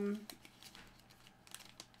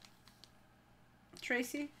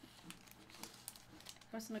 Tracy?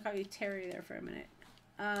 I was going to call you Terry there for a minute.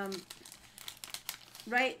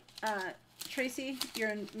 Right, Tracy, you're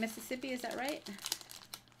in Mississippi, is that right?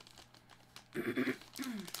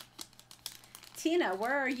 Tina,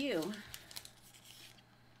 where are you?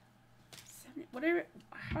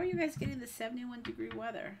 How are you guys getting the 71-degree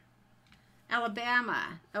weather?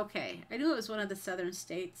 Alabama. Okay. I knew it was one of the southern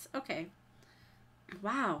states. Okay.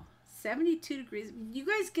 Wow. 72 degrees. You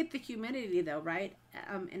guys get the humidity though, right?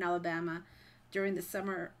 In Alabama during the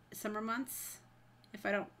summer months, if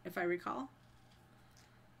I recall.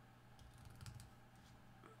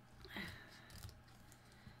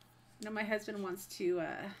 You know, my husband wants to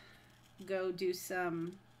go do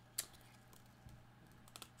some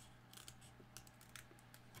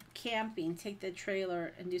camping, take the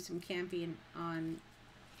trailer and do some camping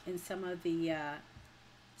in some of the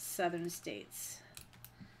southern states.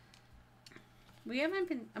 We haven't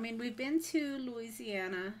been, I mean, we've been to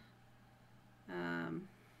Louisiana,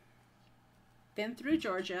 been through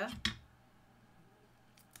Georgia.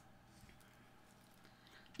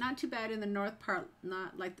 Not too bad in the north part,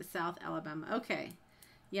 not like the South Alabama. Okay.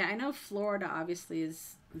 Yeah, I know Florida obviously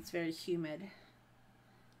it's very humid.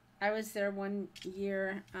 I was there one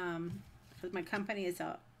year because my company is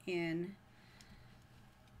out in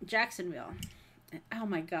Jacksonville. And, oh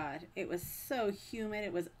my God, it was so humid.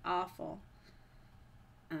 It was awful.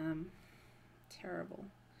 Terrible.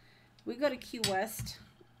 We go to Key West.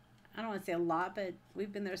 I don't want to say a lot, but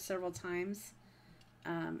we've been there several times.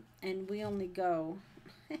 And we only go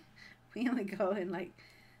in like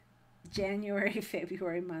January,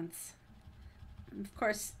 February months. And of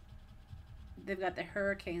course, they've got the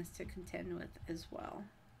hurricanes to contend with as well.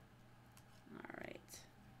 All right.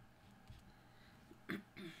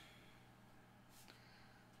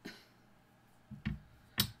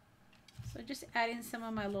 So just adding some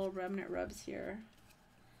of my little remnant rubs here.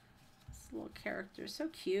 This little character, so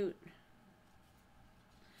cute.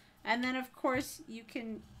 And then of course you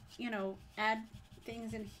can, you know, add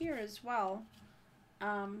things in here as well.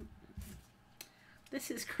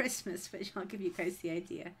 This is Christmas, but I'll give you guys the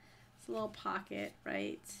idea. It's a little pocket,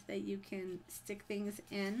 right, that you can stick things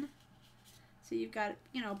in. So you've got,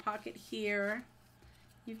 you know, a pocket here.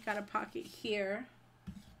 You've got a pocket here.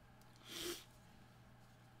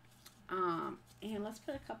 And let's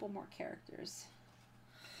put a couple more characters.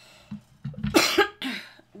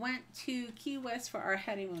 Went to Key West for our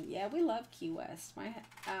honeymoon. Yeah, we love Key West. My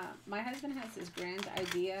husband has this grand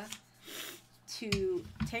idea to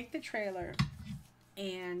take the trailer,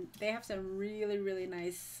 and they have some really, really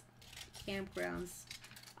nice campgrounds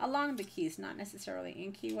along the Keys, not necessarily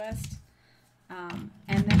in Key West. And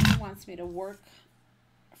then he wants me to work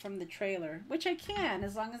from the trailer, which I can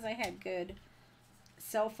as long as I had good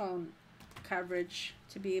cell phone coverage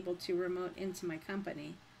to be able to remote into my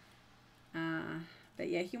company. But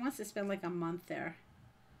yeah, he wants to spend like a month there.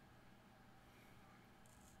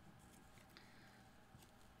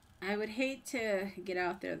 I would hate to get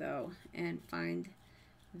out there though and find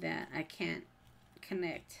that I can't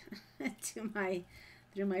connect to through my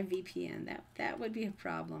VPN. That would be a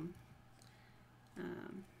problem.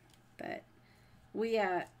 But We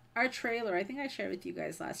our trailer, I think I shared with you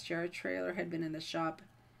guys last year, our trailer had been in the shop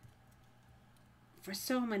for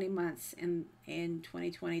so many months in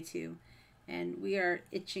 2022, and we are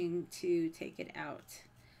itching to take it out.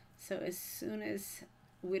 So as soon as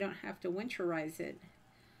we don't have to winterize it,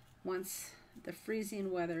 once the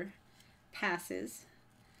freezing weather passes,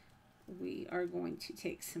 we are going to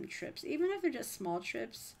take some trips, even if they're just small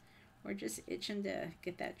trips. We're just itching to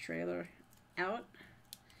get that trailer out.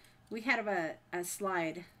 We had a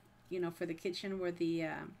slide, you know, for the kitchen where the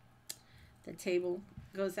table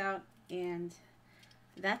goes out, and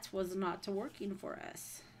that was not working for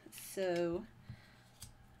us. So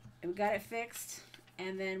we got it fixed,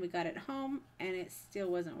 and then we got it home, and it still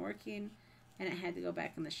wasn't working, and it had to go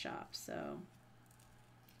back in the shop. So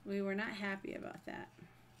we were not happy about that.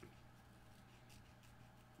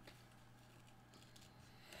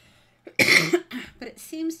 But it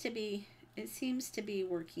seems to be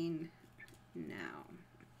working now.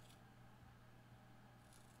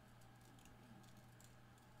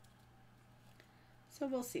 So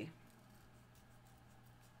we'll see.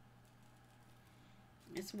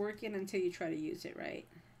 It's working until you try to use it, right?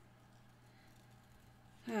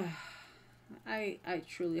 I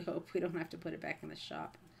truly hope we don't have to put it back in the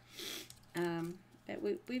shop. But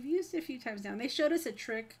we've used it a few times now. And they showed us a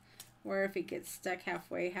trick where if it gets stuck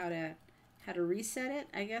halfway, how to reset it,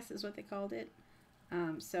 I guess is what they called it.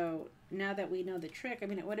 So now that we know the trick, I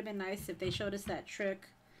mean, it would have been nice if they showed us that trick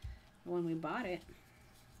when we bought it.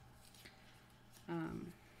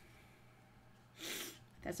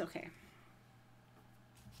 That's okay.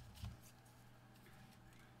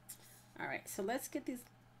 All right, so let's get these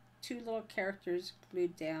two little characters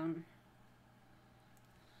glued down.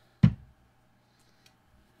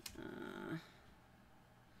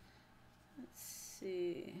 Let's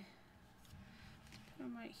see. Put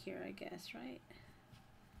them right here, I guess, right?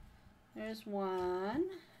 There's one.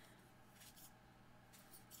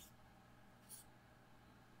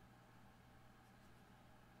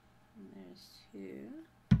 And there's two.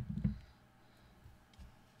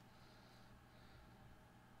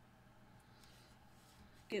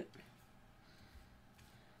 Good.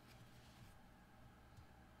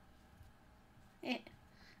 Hey,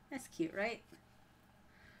 that's cute, right?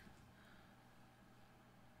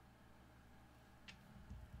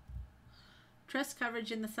 Truss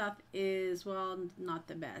coverage in the South is, well, not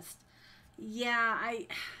the best. Yeah, I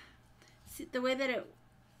see, the way that it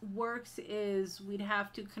works is we'd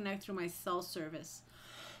have to connect through my cell service.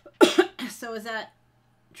 So is that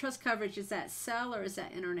truss coverage, is that cell or is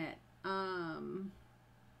that internet?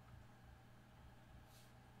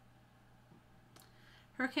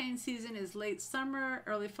 Hurricane season is late summer,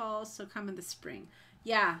 early fall, so come in the spring.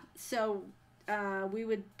 Yeah, so we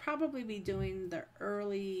would probably be doing the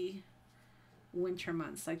early winter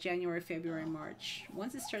months, like January, February, March.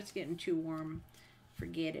 Once it starts getting too warm,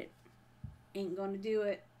 forget it. Ain't gonna do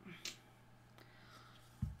it.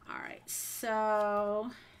 Alright,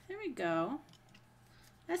 so there we go.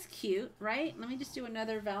 That's cute, right? Let me just do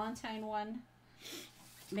another Valentine one,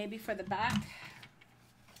 maybe for the back.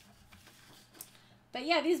 But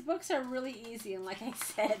yeah, these books are really easy, and like I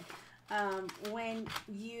said, when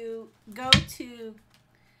you go to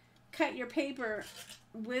cut your paper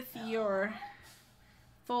with your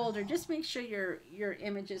folder, just make sure your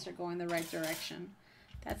images are going the right direction.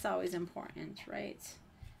 That's always important, right?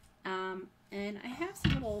 And I have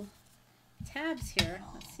some little tabs here.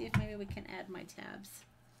 Let's see if maybe we can add my tabs.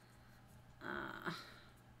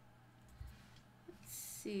 Let's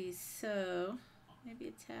see, so maybe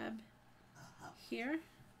a tab here.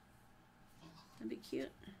 That'd be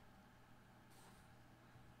cute.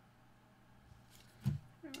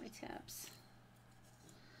 Where are my tabs?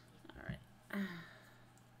 All right.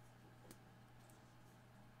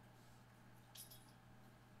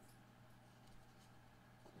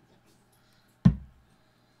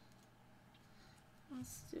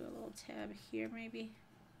 Let's do a little tab here, maybe.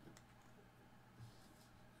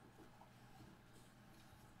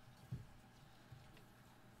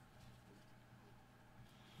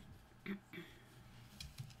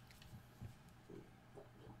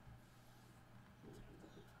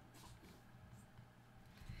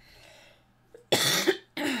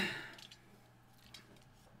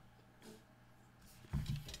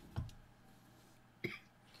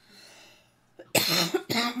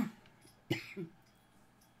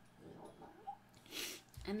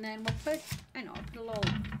 And then we'll put, I know, I'll put a little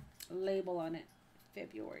label on it.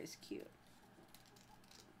 February is cute.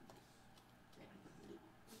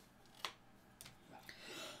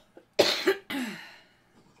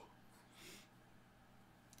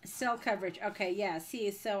 Cell coverage. Okay, yeah. See,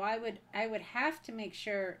 so I would have to make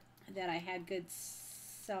sure that I had good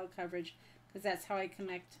cell coverage, because that's how I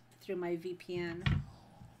connect through my VPN.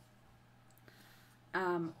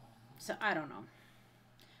 So I don't know.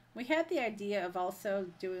 We had the idea of also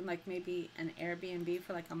doing like maybe an Airbnb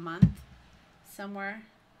for like a month somewhere,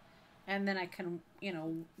 and then I can, you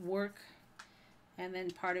know, work, and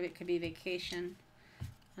then part of it could be vacation.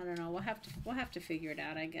 I don't know. We'll have to figure it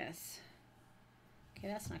out, I guess. Okay,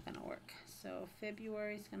 that's not gonna work. So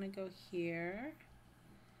February is gonna go here.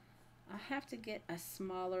 I have to get a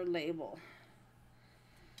smaller label.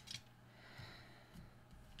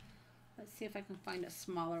 Let's see if I can find a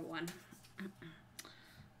smaller one.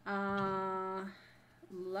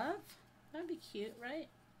 Love? That'd be cute, right?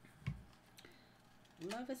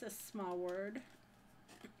 Love is a small word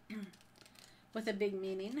with a big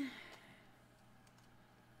meaning.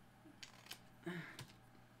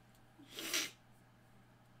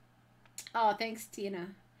 Oh, thanks, Tina.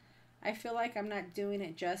 I feel like I'm not doing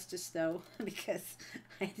it justice though, because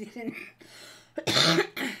I didn't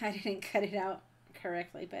I didn't cut it out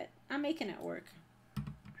correctly, but I'm making it work.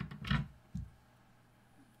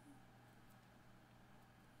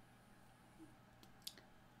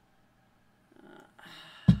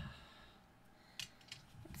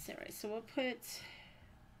 Let's see, right. So we'll put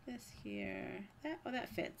this here. That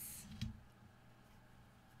fits.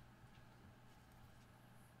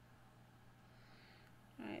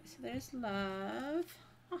 All right. So there's love.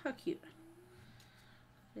 Oh, how cute!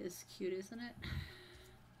 It is cute, isn't it?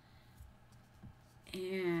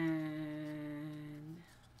 And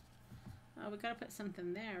oh, we gotta put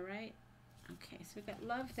something there, right? Okay, so we got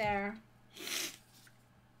love there.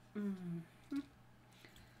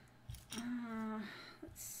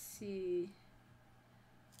 Let's see.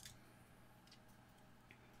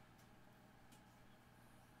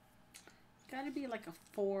 Gotta be like a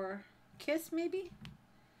 4 kiss, maybe.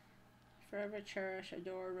 Forever cherish,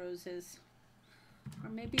 adore, roses, or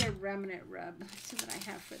maybe a remnant rub. Let's see what I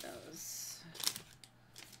have for those.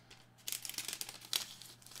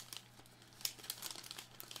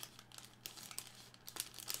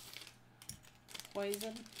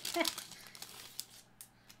 Poison.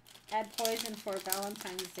 Add poison for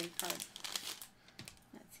Valentine's Day card.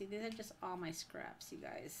 Let's see, these are just all my scraps, you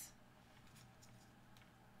guys.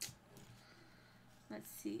 Let's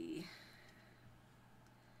see.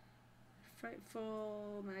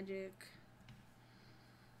 Frightful, magic.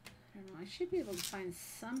 I don't know, I should be able to find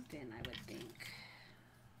something, I would think.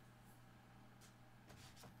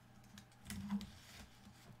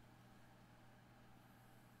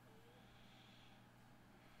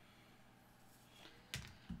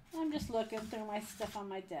 I'm just looking through my stuff on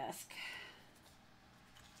my desk.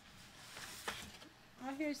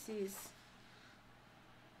 Oh, here's these.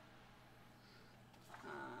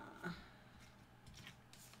 I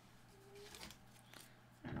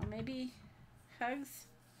don't know, maybe hugs?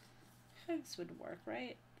 Hugs would work,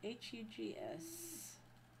 right? H-U-G-S.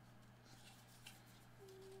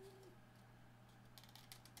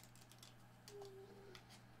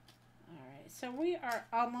 So we are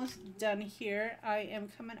almost done here. I am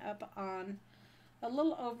coming up on a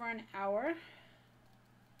little over an hour.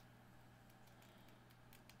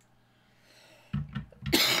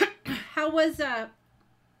 How was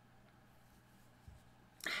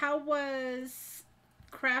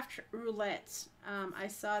Craft Roulette? I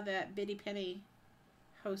saw that Biddy Penny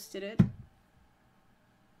hosted it.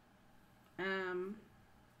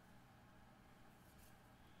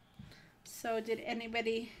 So did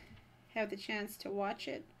anybody have the chance to watch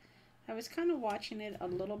it? I was kind of watching it a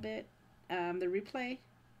little bit, the replay.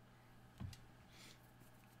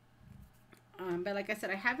 But like I said,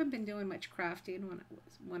 I haven't been doing much crafting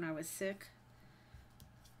when I was sick.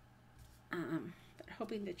 But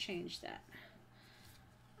hoping to change that.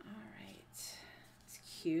 All right, it's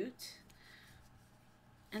cute.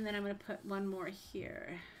 And then I'm going to put one more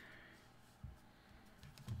here.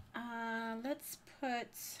 Let's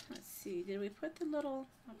see, did we put the little,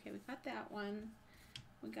 okay, we got that one.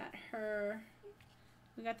 We got her.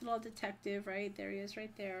 We got the little detective, right? There he is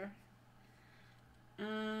right there.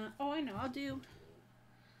 Oh, I know, I'll do,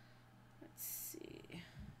 let's see.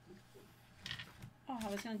 Oh, I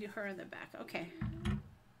was going to do her in the back. Okay.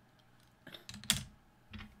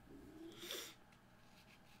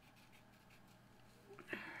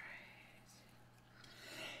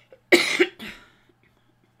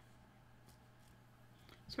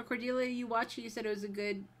 So Cordelia, you watched it, you said it was a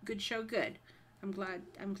good show. Good. I'm glad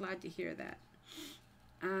to hear that.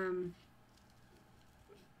 I'm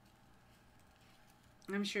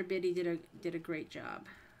sure Biddy did a great job.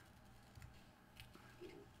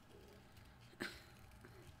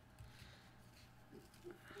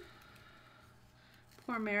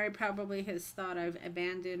 Poor Mary probably has thought I've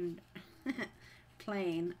abandoned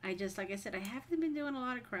playing. Like I said, I haven't been doing a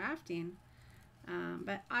lot of crafting.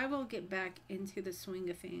 But I will get back into the swing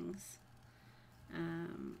of things.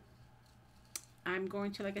 I'm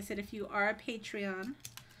going to, like I said, if you are a Patreon,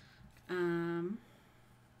 I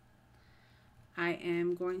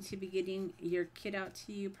am going to be getting your kit out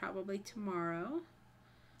to you probably tomorrow.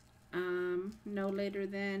 No later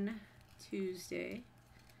than Tuesday.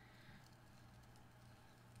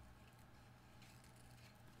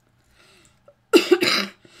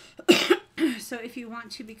 So if you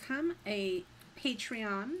want to become a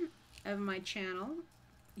Patreon of my channel,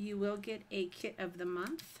 you will get a kit of the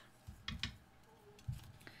month.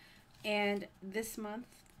 And this month,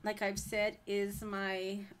 like I've said, is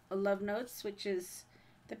my love notes, which is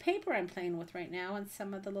the paper I'm playing with right now and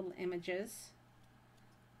some of the little images.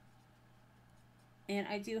 And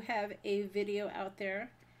I do have a video out there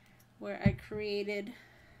where I created,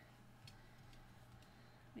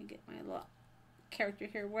 let me get my little character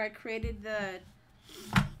here, where I created the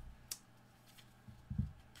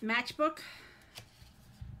matchbook.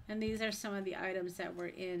 And these are some of the items that were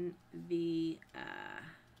in the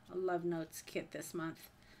Love Notes kit this month.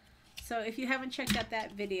 So if you haven't checked out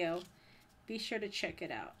that video, be sure to check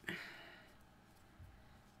it out.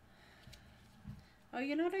 Oh,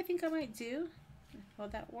 you know what I think I might do? Will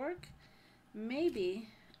that work? Maybe.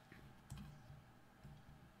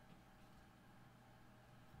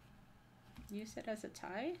 Use it as a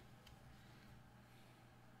tie?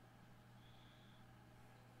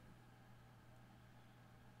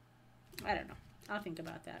 I don't know. I'll think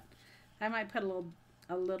about that. I might put a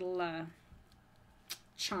little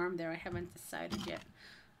charm there. I haven't decided yet.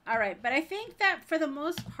 All right, but I think that for the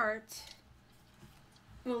most part,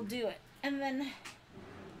 we'll do it. And then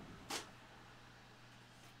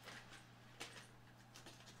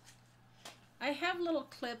I have little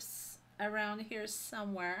clips around here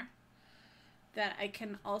somewhere that I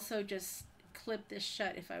can also just clip this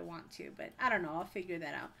shut if I want to, but I don't know. I'll figure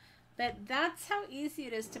that out. But that's how easy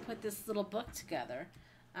it is to put this little book together.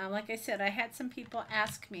 Like I said, I had some people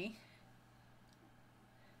ask me.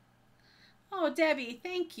 Oh, Debbie,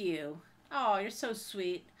 thank you. Oh, you're so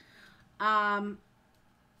sweet. But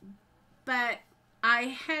I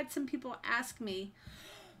had some people ask me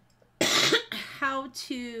how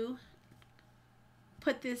to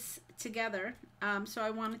put this together. So I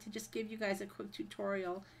wanted to just give you guys a quick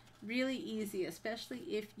tutorial. Really easy, especially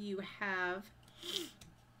if you have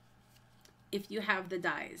the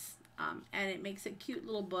dies. And it makes a cute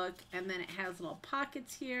little book, and then it has little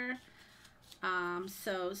pockets here.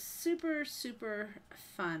 So super, super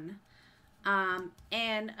fun.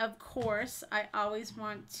 And of course, I always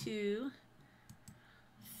want to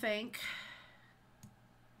thank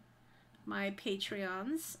my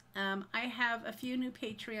Patreons. I have a few new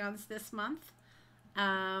Patreons this month.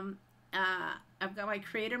 I've got my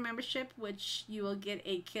creator membership, which you will get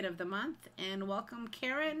a kit of the month. And welcome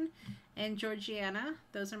Karen and Georgiana.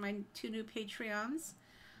 Those are my two new Patreons.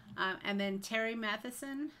 And then Terry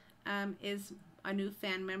Matheson is a new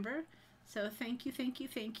fan member. So thank you, thank you,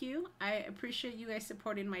 thank you. I appreciate you guys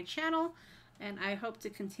supporting my channel, and I hope to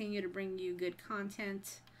continue to bring you good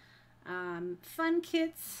content, fun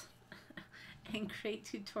kits, and great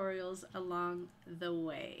tutorials along the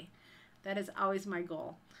way. That is always my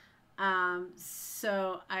goal.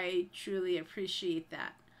 So I truly appreciate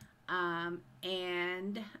that.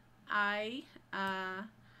 And I,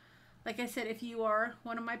 like I said, if you are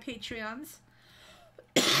one of my Patreons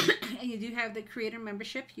and you do have the creator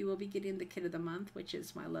membership, you will be getting the kit of the month, which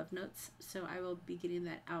is my love notes. So I will be getting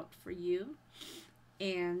that out for you.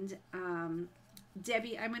 And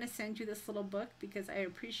Debbie, I'm going to send you this little book because I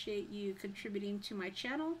appreciate you contributing to my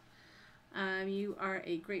channel. You are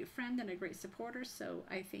a great friend and a great supporter, so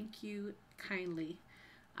I thank you kindly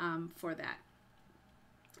for that.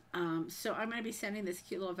 So I'm going to be sending this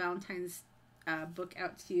cute little Valentine's book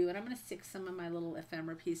out to you, and I'm going to stick some of my little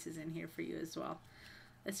ephemera pieces in here for you as well.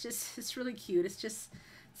 It's really cute. It's just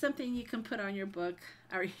something you can put on your book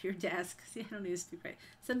or your desk. See, I don't need to speak right.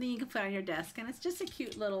 Something you can put on your desk, and it's just a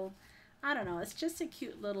cute little, I don't know, it's just a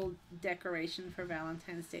cute little decoration for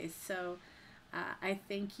Valentine's Day. So I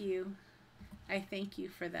thank you. I thank you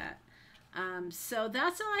for that. So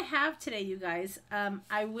that's all I have today, you guys.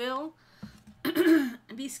 I will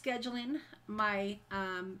be scheduling my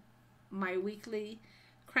my weekly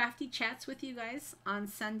crafty chats with you guys on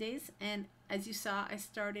Sundays, and as you saw, I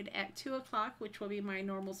started at 2 o'clock, which will be my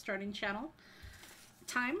normal starting channel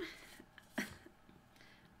time.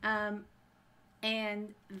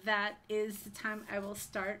 And that is the time I will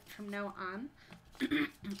start from now on.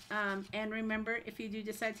 And remember, if you do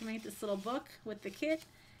decide to make this little book with the kit,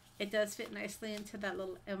 it does fit nicely into that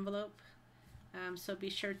little envelope. So be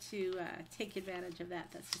sure to take advantage of that.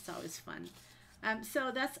 That's just always fun.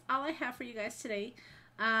 So that's all I have for you guys today.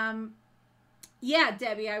 Yeah,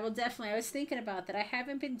 Debbie, I will definitely. I was thinking about that. I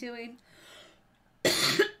haven't been doing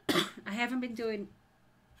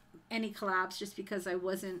any collabs just because I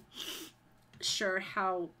wasn't sure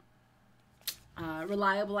how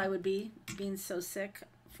reliable I would be being so sick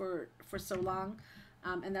for so long.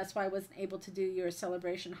 And that's why I wasn't able to do your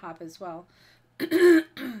celebration hop as well.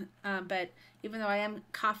 But even though I am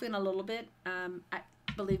coughing a little bit,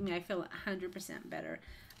 believe me, I feel 100% better.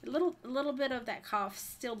 A little bit of that cough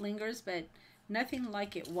still lingers, but nothing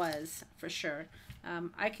like it was for sure.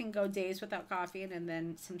 I can go days without coughing, and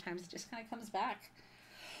then sometimes it just kind of comes back.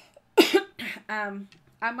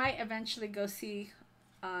 I might eventually go see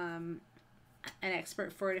an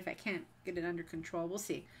expert for it if I can't get it under control. We'll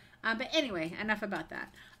see. But anyway, enough about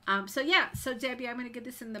that. So yeah, so Debbie, I'm going to get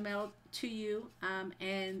this in the mail to you,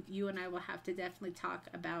 and you and I will have to definitely talk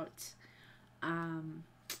about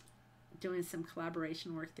doing some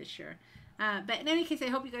collaboration work this year. But in any case, I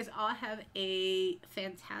hope you guys all have a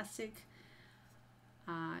fantastic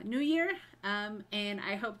New Year, and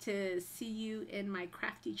I hope to see you in my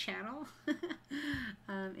crafty channel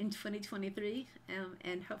in 2023,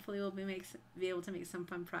 and hopefully we'll be able to make some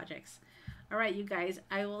fun projects. All right, you guys,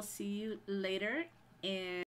 I will see you later, and